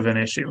much of an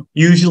issue.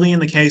 Usually in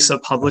the case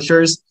of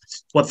publishers,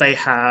 what they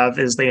have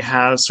is they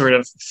have sort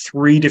of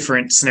three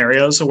different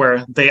scenarios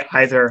where they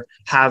either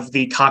have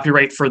the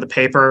copyright for the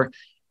paper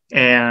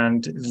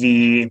and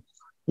the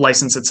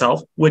license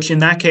itself, which in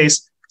that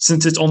case,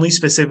 since it's only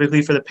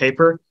specifically for the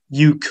paper,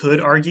 you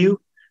could argue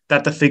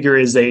that the figure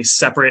is a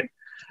separate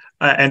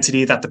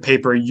entity that the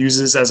paper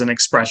uses as an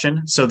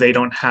expression, so they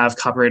don't have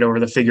copyright over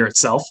the figure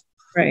itself.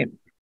 Right.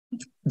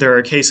 There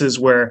are cases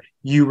where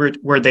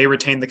they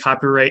retain the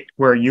copyright,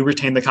 where you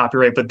retain the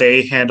copyright, but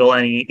they handle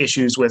any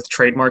issues with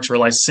trademarks or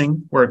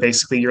licensing, where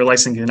basically you're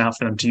licensing it out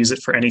for them to use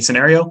it for any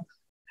scenario.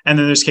 And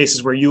then there's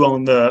cases where you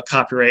own the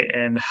copyright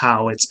and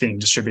how it's being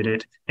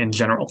distributed in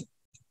general.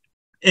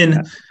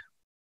 In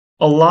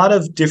a lot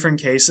of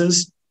different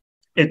cases,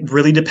 it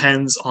really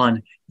depends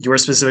on your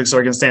specific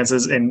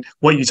circumstances and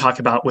what you talk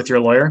about with your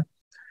lawyer.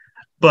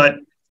 But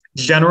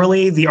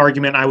generally, the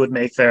argument I would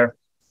make there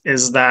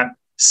is that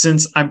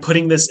since I'm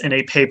putting this in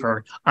a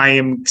paper, I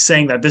am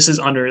saying that this is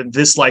under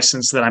this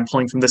license that I'm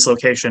pulling from this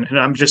location, and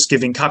I'm just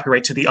giving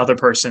copyright to the other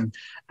person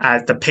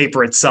at the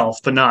paper itself,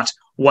 but not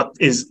what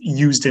is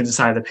used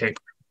inside the paper.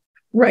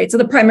 Right. So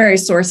the primary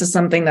source is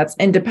something that's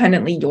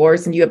independently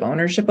yours and you have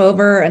ownership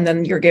over, and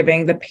then you're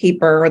giving the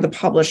paper or the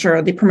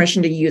publisher the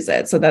permission to use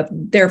it. So that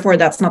therefore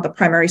that's not the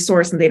primary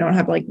source and they don't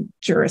have like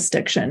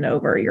jurisdiction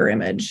over your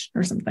image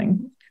or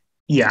something.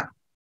 Yeah.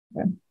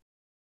 Okay.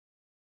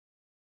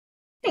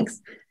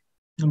 Thanks.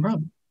 No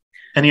problem.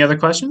 Any other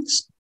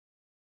questions?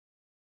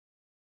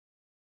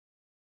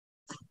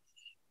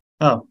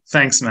 Oh,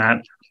 thanks,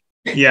 Matt.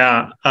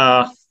 Yeah,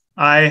 I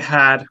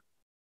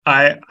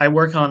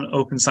work on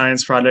open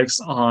science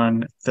projects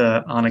on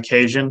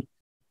occasion,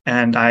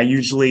 and I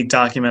usually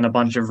document a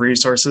bunch of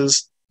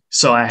resources.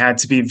 So I had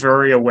to be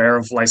very aware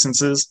of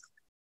licenses,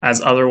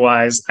 as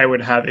otherwise I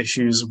would have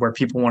issues where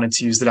people wanted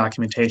to use the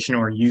documentation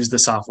or use the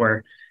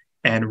software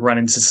and run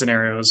into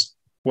scenarios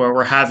where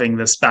we're having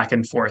this back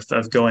and forth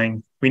of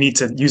going, we need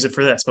to use it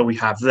for this, but we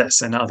have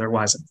this and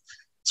otherwise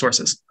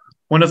sources.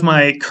 One of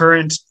my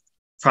current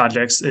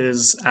projects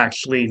is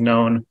actually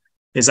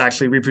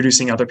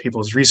reproducing other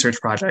people's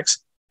research projects.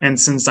 And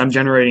since I'm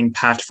generating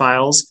patch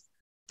files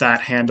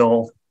that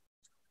handle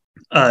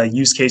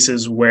use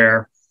cases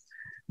where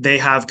they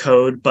have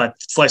code, but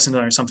it's licensed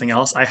under something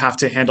else, I have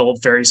to handle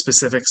very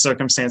specific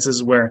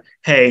circumstances where,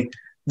 hey,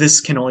 these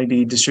things can only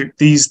be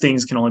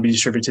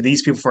distributed to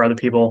these people for other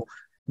people.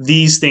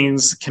 These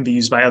things can be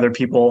used by other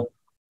people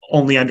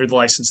only under the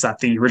license that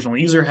the original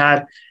user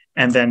had,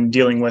 and then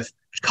dealing with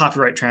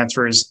copyright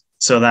transfers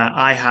so that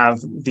I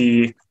have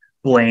the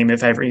blame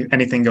if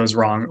anything goes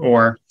wrong,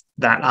 or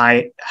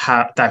that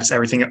is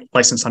everything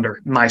licensed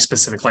under my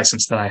specific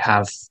license that I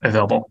have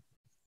available.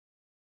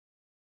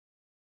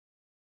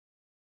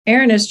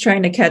 Aaron is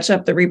trying to catch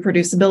up the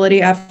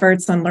reproducibility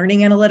efforts on learning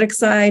analytics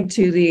side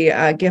to the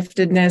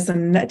giftedness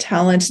and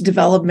talent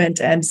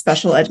development and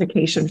special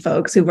education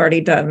folks who've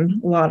already done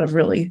a lot of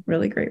really,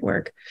 really great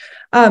work.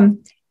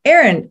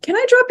 Aaron, can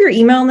I drop your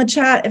email in the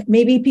chat if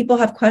maybe people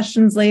have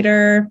questions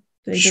later?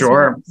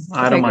 Sure,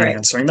 I don't mind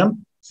answering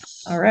them.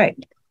 All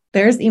right,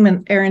 there's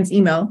Aaron's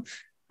email.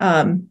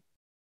 Aaron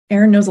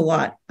knows a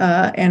lot,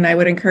 and I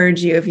would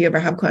encourage you, if you ever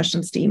have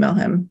questions, to email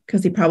him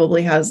because he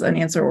probably has an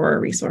answer or a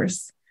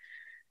resource.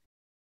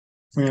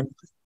 Yeah.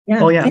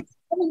 Yeah. Oh, yeah. Thanks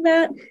for coming,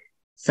 Matt.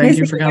 Thank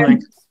you for coming.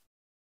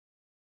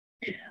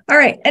 All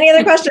right. Any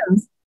other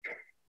questions?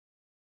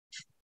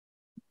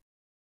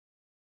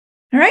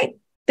 All right.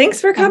 Thanks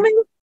for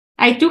coming.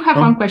 I do have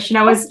one question.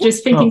 I was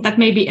just thinking that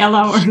maybe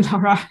Ella or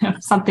Laura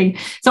have something.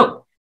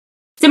 So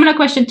similar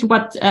question to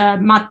what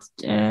Matt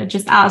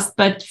just asked,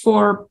 but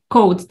for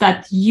code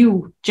that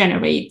you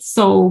generate.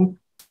 So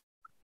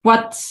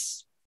what,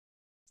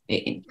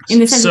 in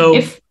the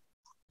sense,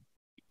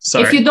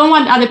 if you don't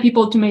want other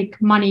people to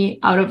make money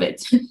out of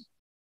it.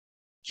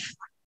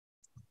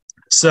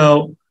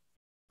 So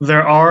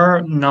there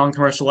are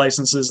non-commercial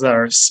licenses that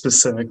are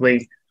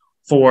specifically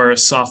for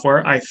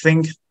software. I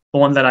think the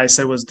one that I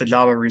said was the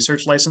Java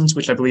research license,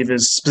 which I believe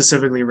is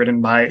specifically written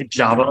by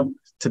Java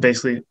to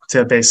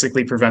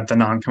basically prevent the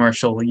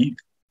non-commercial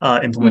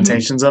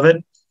implementations of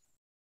it.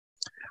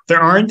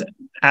 There aren't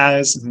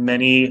as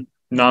many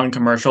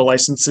non-commercial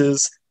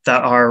licenses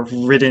that are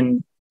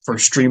written for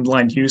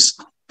streamlined use,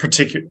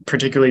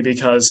 particularly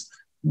because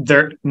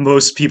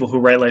most people who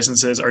write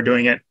licenses are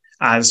doing it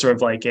as sort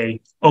of like a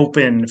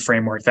open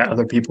framework that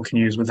other people can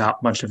use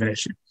without much of an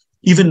issue.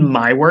 Even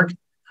my work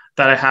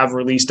that I have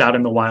released out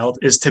in the wild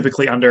is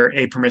typically under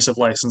a permissive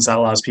license that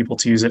allows people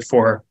to use it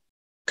for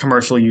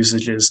commercial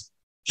usages,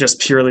 just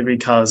purely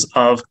because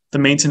of the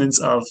maintenance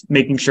of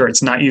making sure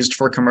it's not used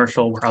for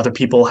commercial where other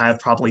people have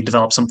probably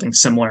developed something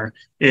similar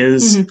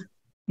is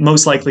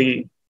most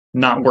likely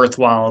not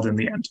worthwhile in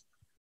the end.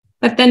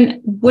 But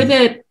then would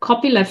a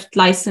copyleft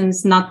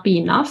license not be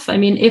enough? I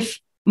mean, if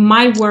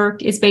my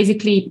work is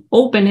basically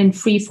open and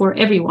free for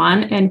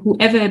everyone, and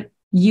whoever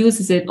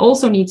uses it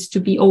also needs to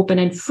be open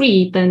and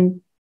free,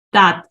 then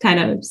that kind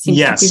of seems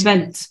to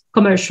prevent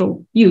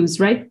commercial use,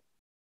 right?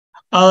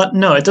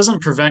 No, it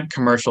doesn't prevent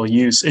commercial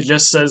use. It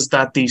just says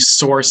that the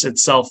source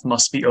itself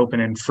must be open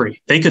and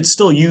free. They could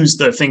still use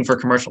the thing for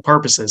commercial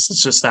purposes.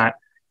 It's just that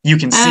you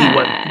can see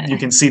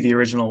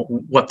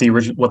what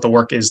the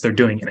work is they're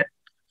doing in it.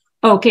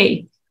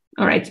 Okay.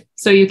 All right.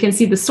 So you can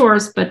see the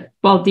source, but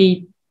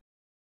the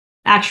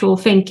actual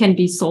thing can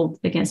be sold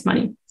against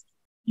money.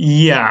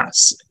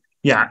 Yes.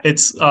 Yeah.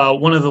 It's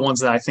one of the ones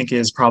that I think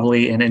is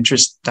probably an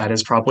interest that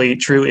is probably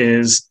true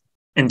is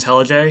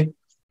IntelliJ,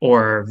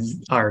 or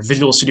our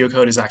Visual Studio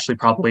Code is actually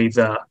probably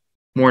the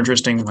more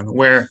interesting one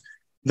where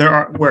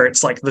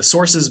it's like the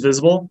source is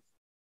visible,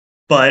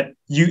 but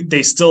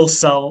they still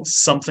sell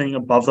something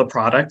above the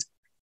product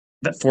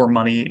that for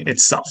money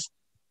itself.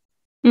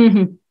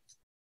 Mm-hmm.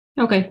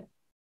 Okay.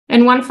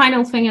 And one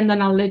final thing, and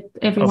then I'll let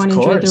everyone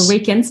enjoy their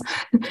weekends.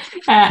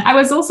 I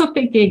was also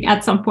thinking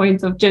at some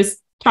point of just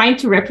trying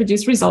to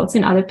reproduce results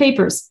in other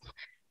papers.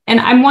 And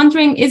I'm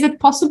wondering, is it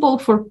possible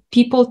for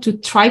people to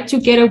try to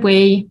get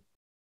away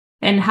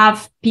and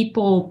have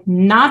people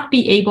not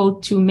be able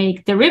to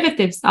make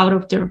derivatives out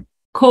of their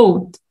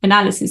code,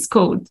 analysis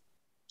code,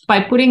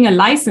 by putting a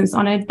license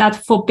on it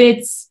that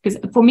forbids, because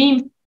for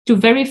me, to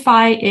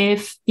verify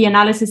if the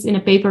analysis in a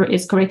paper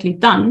is correctly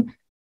done,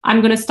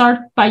 I'm going to start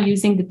by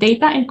using the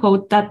data and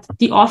code that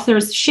the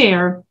authors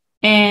share.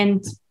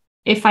 And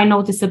if I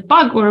notice a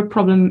bug or a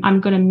problem,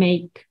 I'm going to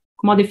make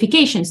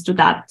modifications to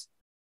that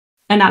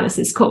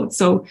analysis code.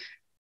 So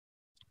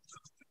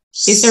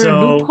is there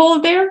a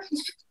loophole there?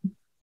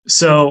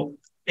 So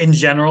in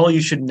general,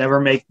 you should never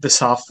make the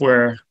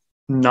software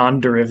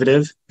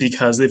non-derivative,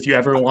 because if you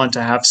ever want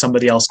to have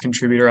somebody else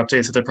contribute or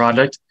update to the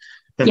project,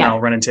 then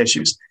that'll run into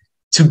issues.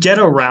 To get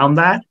around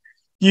that,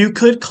 you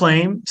could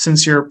claim,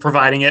 since you're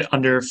providing it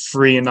under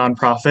free and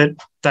nonprofit,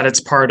 that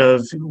it's part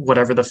of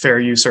whatever the fair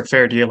use or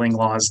fair dealing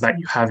laws that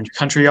you have in your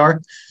country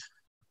are.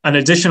 An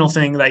additional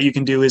thing that you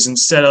can do is,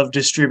 instead of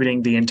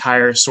distributing the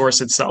entire source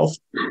itself,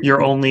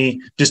 you're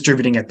only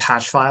distributing a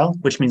patch file,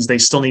 which means they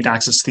still need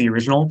access to the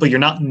original, but you're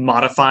not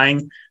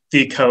modifying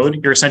the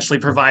code. You're essentially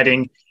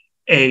providing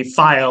a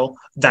file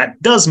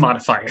that does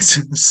modify it.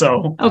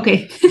 So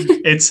okay.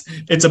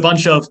 it's a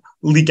bunch of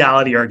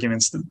legality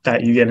arguments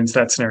that you get into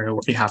that scenario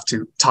where you have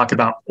to talk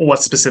about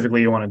what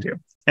specifically you want to do.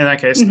 In that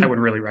case, I would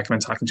really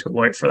recommend talking to a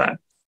lawyer for that.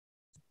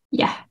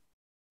 Yeah.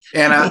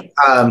 And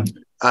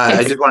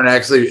I just want to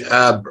actually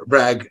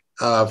brag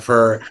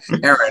for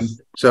Aaron.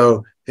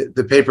 So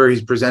the paper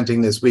he's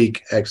presenting this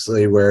week,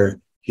 actually, where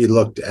he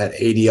looked at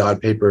 80 odd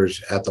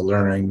papers at the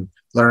Learner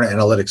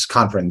Analytics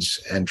Conference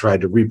and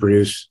tried to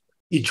reproduce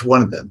each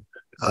one of them.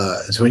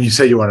 So when you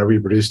say you want to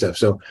reproduce stuff,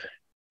 so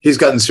he's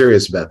gotten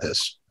serious about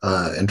this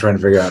and trying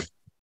to figure out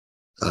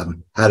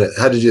how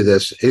to do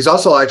this. He's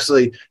also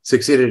actually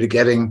succeeded at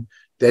getting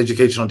the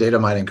Educational Data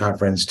Mining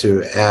Conference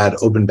to add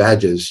open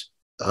badges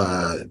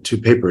to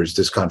papers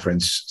this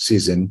conference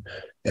season,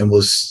 and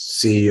we'll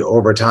see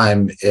over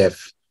time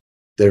if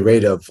the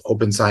rate of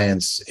open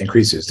science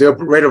increases. The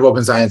rate of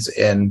open science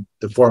in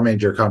the 4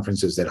 major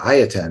conferences that I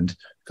attend,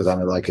 because I'm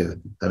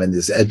in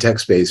this ed tech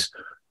space,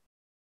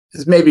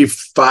 is maybe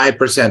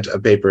 5%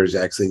 of papers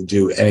actually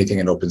do anything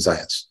in open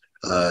science,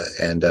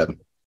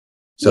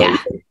 so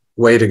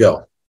way to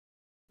go.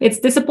 It's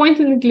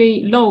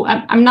disappointingly low.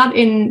 I'm not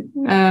in,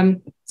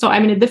 so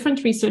I'm in a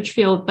different research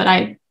field, but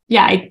I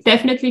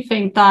definitely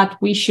think that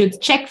we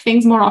should check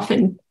things more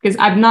often, because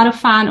I'm not a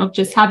fan of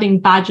just having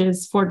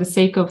badges for the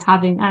sake of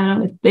having, I don't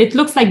know, it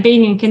looks like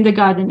being in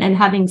kindergarten and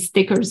having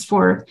stickers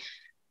for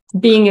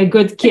being a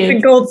good kid.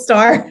 It's a gold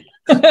star.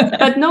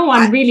 But no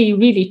one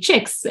really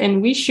checks,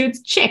 and we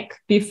should check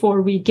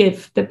before we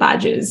give the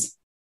badges.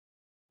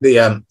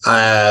 You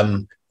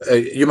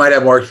might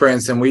have more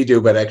experience than we do,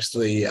 but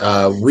actually,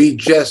 we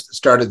just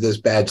started this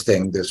badge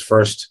thing this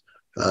first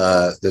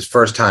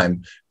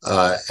time,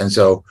 and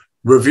so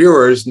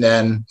reviewers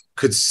then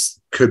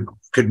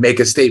could make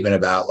a statement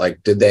about,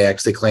 like, did they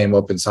actually claim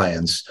open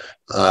science?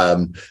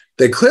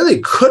 They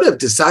clearly could have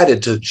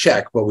decided to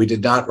check, but we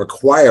did not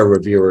require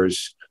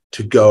reviewers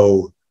to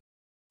go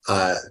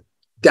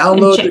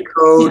download the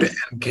code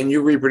and can you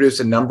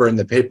reproduce a number in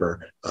the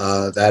paper?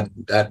 That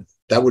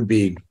could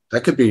be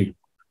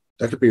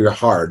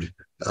hard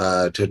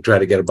to try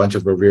to get a bunch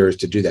of reviewers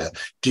to do that.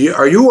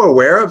 Are you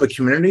aware of a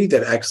community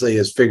that actually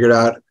has figured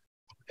out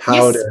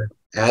how to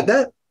add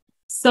that?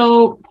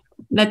 So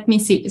let me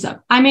see. So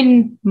I'm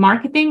in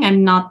marketing.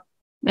 I'm not,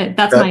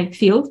 that's my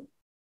field,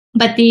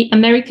 but the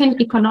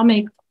American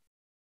Economic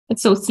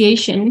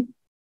Association.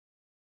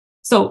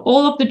 So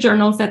all of the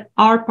journals that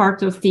are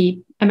part of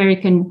the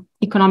American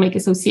Economic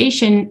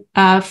Association,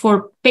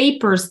 for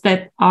papers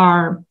that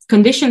are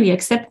conditionally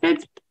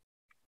accepted,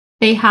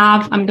 they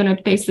have, I'm going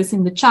to paste this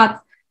in the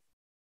chat,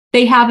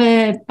 they have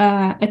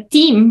a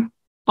team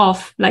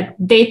of like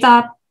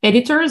data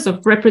editors,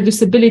 of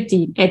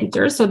reproducibility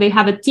editors. So they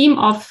have a team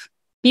of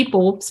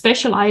people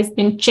specialized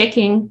in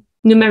checking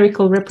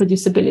numerical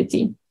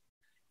reproducibility.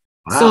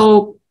 Wow.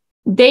 So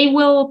they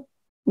will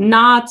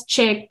not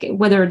check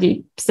whether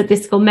the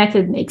statistical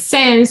method makes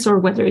sense or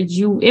whether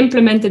you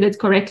implemented it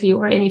correctly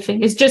or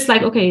anything. It's just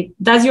like, okay,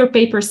 does your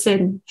paper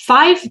say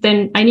 5?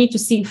 Then I need to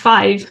see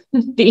 5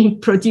 being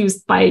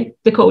produced by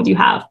the code you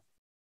have.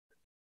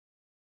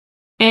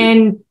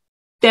 And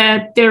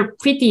they're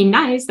pretty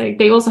nice. Like,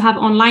 they also have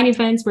online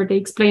events where they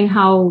explain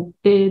how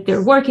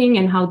they're working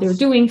and how they're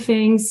doing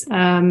things.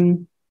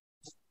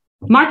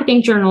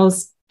 Marketing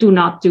journals do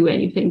not do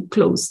anything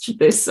close to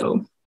this.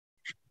 So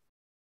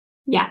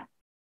yeah.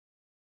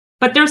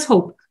 But there's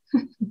hope.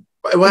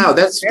 Wow,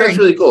 that's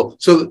really cool.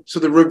 So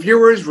the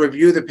reviewers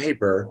review the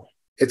paper,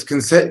 it's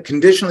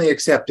conditionally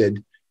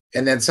accepted,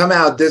 and then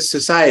somehow this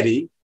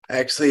society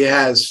actually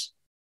has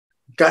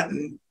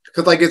gotten,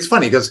 because like it's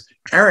funny because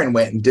Aaron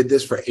went and did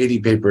this for 80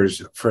 papers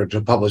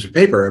to publish a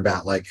paper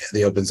about like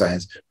the open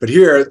science, but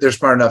here they're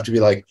smart enough to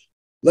be like,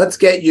 let's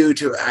get you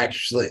to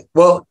actually,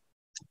 but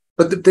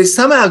they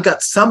somehow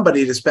got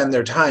somebody to spend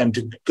their time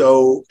to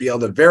go be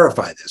able to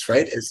verify this,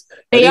 right?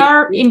 They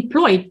are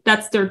employed.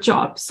 That's their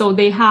job. So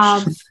they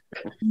have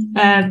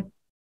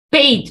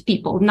paid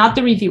people, not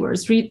the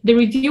reviewers. The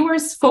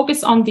reviewers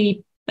focus on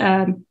the,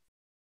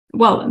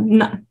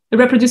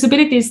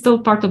 reproducibility is still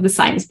part of the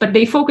science, but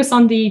they focus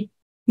on the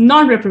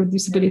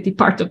non-reproducibility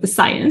part of the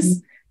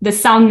science, the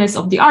soundness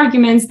of the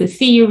arguments, the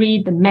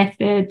theory, the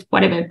method,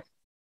 whatever.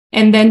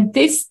 And then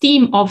this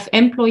team of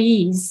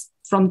employees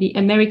from the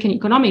American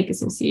Economic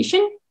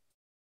Association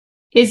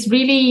is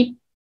really,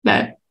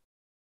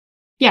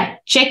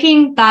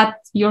 checking that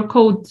your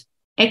code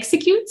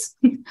executes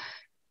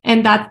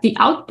and that the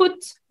output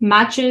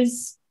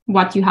matches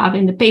what you have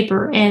in the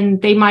paper.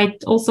 And they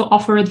might also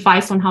offer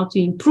advice on how to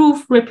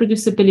improve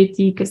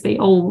reproducibility because they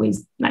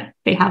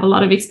they have a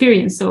lot of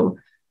experience. So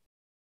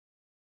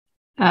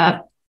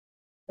that's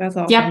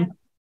awesome. Yeah.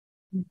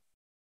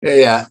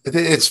 Yeah,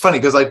 it's funny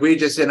because like we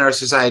just in our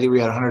society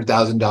we had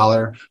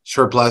 $100,000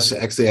 surplus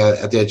actually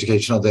at the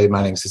Educational Day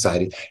Mining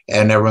Society,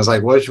 and everyone's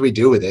like, "What should we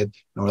do with it?"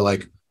 And we're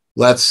like,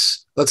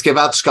 "Let's give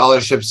out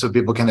scholarships so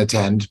people can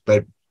attend."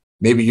 But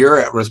maybe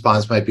your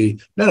response might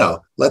be,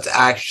 "No, let's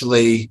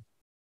actually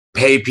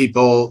pay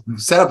people,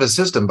 set up a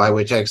system by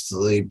which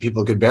actually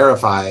people could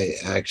verify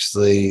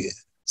actually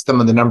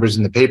some of the numbers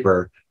in the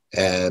paper."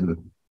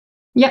 And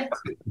yeah,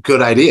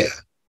 good idea.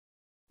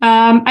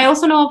 I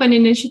also know of an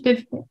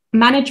initiative,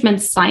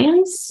 Management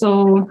Science.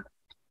 So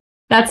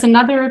that's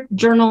another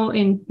journal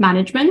in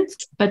management,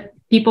 but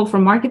people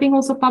from marketing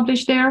also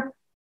publish there.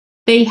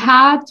 They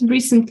had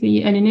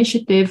recently an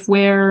initiative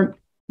where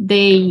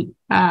they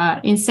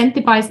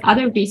incentivized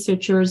other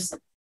researchers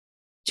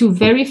to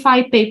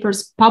verify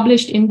papers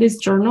published in this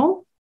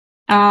journal.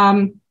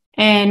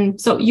 And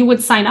so you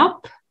would sign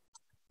up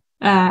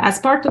as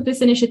part of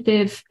this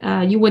initiative.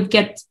 You would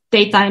get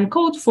data and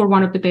code for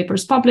one of the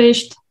papers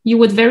published. You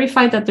would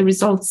verify that the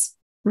results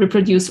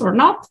reproduce or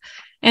not.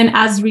 And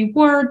as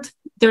reward,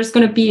 there's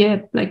going to be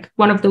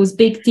one of those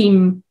big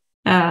team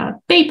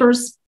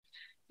papers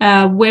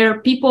where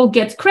people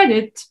get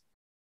credit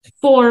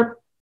for,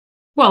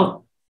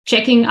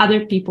 checking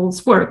other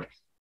people's work.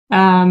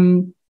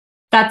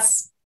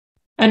 That's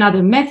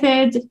another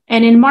method.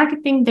 And in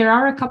marketing, there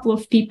are a couple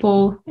of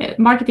people,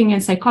 marketing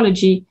and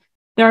psychology,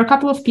 there are a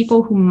couple of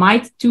people who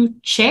might do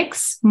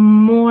checks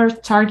more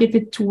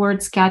targeted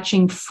towards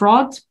catching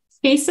fraud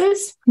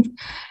cases.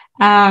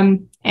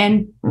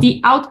 And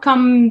the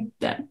outcome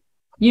that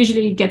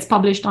usually gets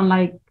published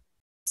on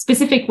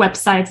specific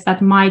websites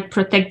that might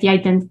protect the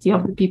identity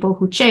of the people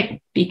who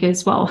check,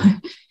 because,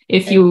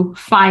 if you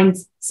find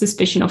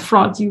suspicion of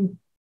fraud, you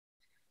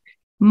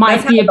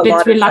might be a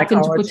bit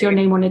reluctant to put your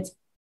name on it.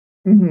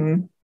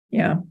 Mm-hmm.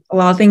 Yeah. A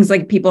lot of things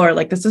people are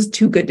this is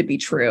too good to be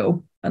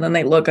true. And then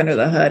they look under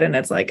the hood and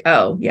it's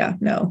oh, yeah,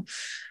 no.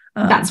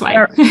 That's why.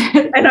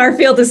 And our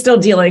field is still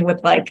dealing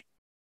with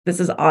this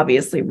is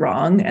obviously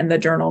wrong, and the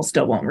journal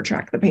still won't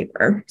retract the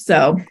paper.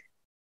 So,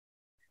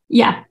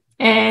 yeah.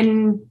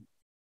 And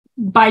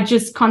by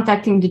just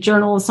contacting the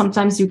journal,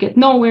 sometimes you get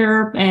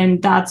nowhere.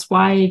 And that's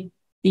why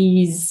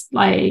these,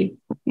 basically,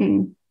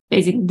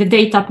 the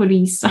data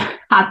police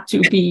had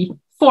to be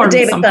formed.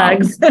 Data somehow.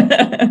 thugs.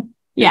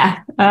 Yeah.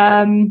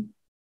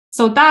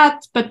 So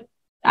that, but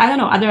I don't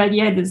know, other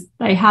ideas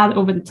I had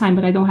over the time,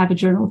 but I don't have a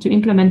journal to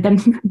implement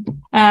them.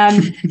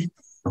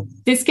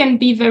 This can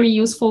be very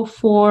useful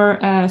for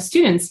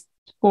students,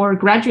 for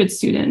graduate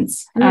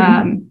students.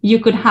 Mm-hmm. You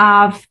could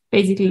have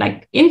basically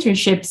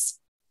internships,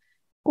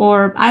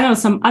 or I don't know,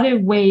 some other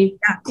way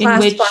in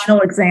which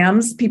final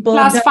exams,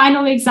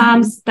 final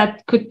exams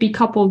that could be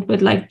coupled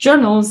with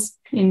journals,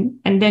 and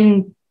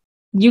then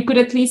you could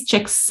at least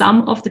check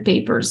some of the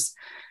papers.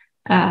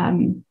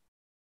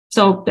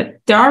 So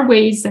that there are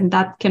ways, and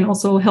that can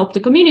also help the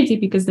community,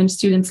 because then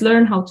students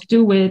learn how to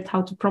do it,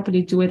 how to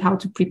properly do it, how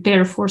to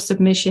prepare for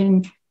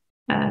submission.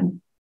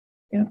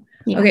 Yeah.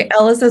 Okay,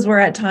 Ella says we're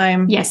at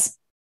time. Yes.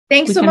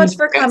 Thanks so much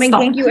for coming.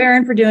 Thank you,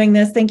 Aaron, for doing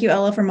this. Thank you,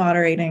 Ella, for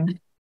moderating.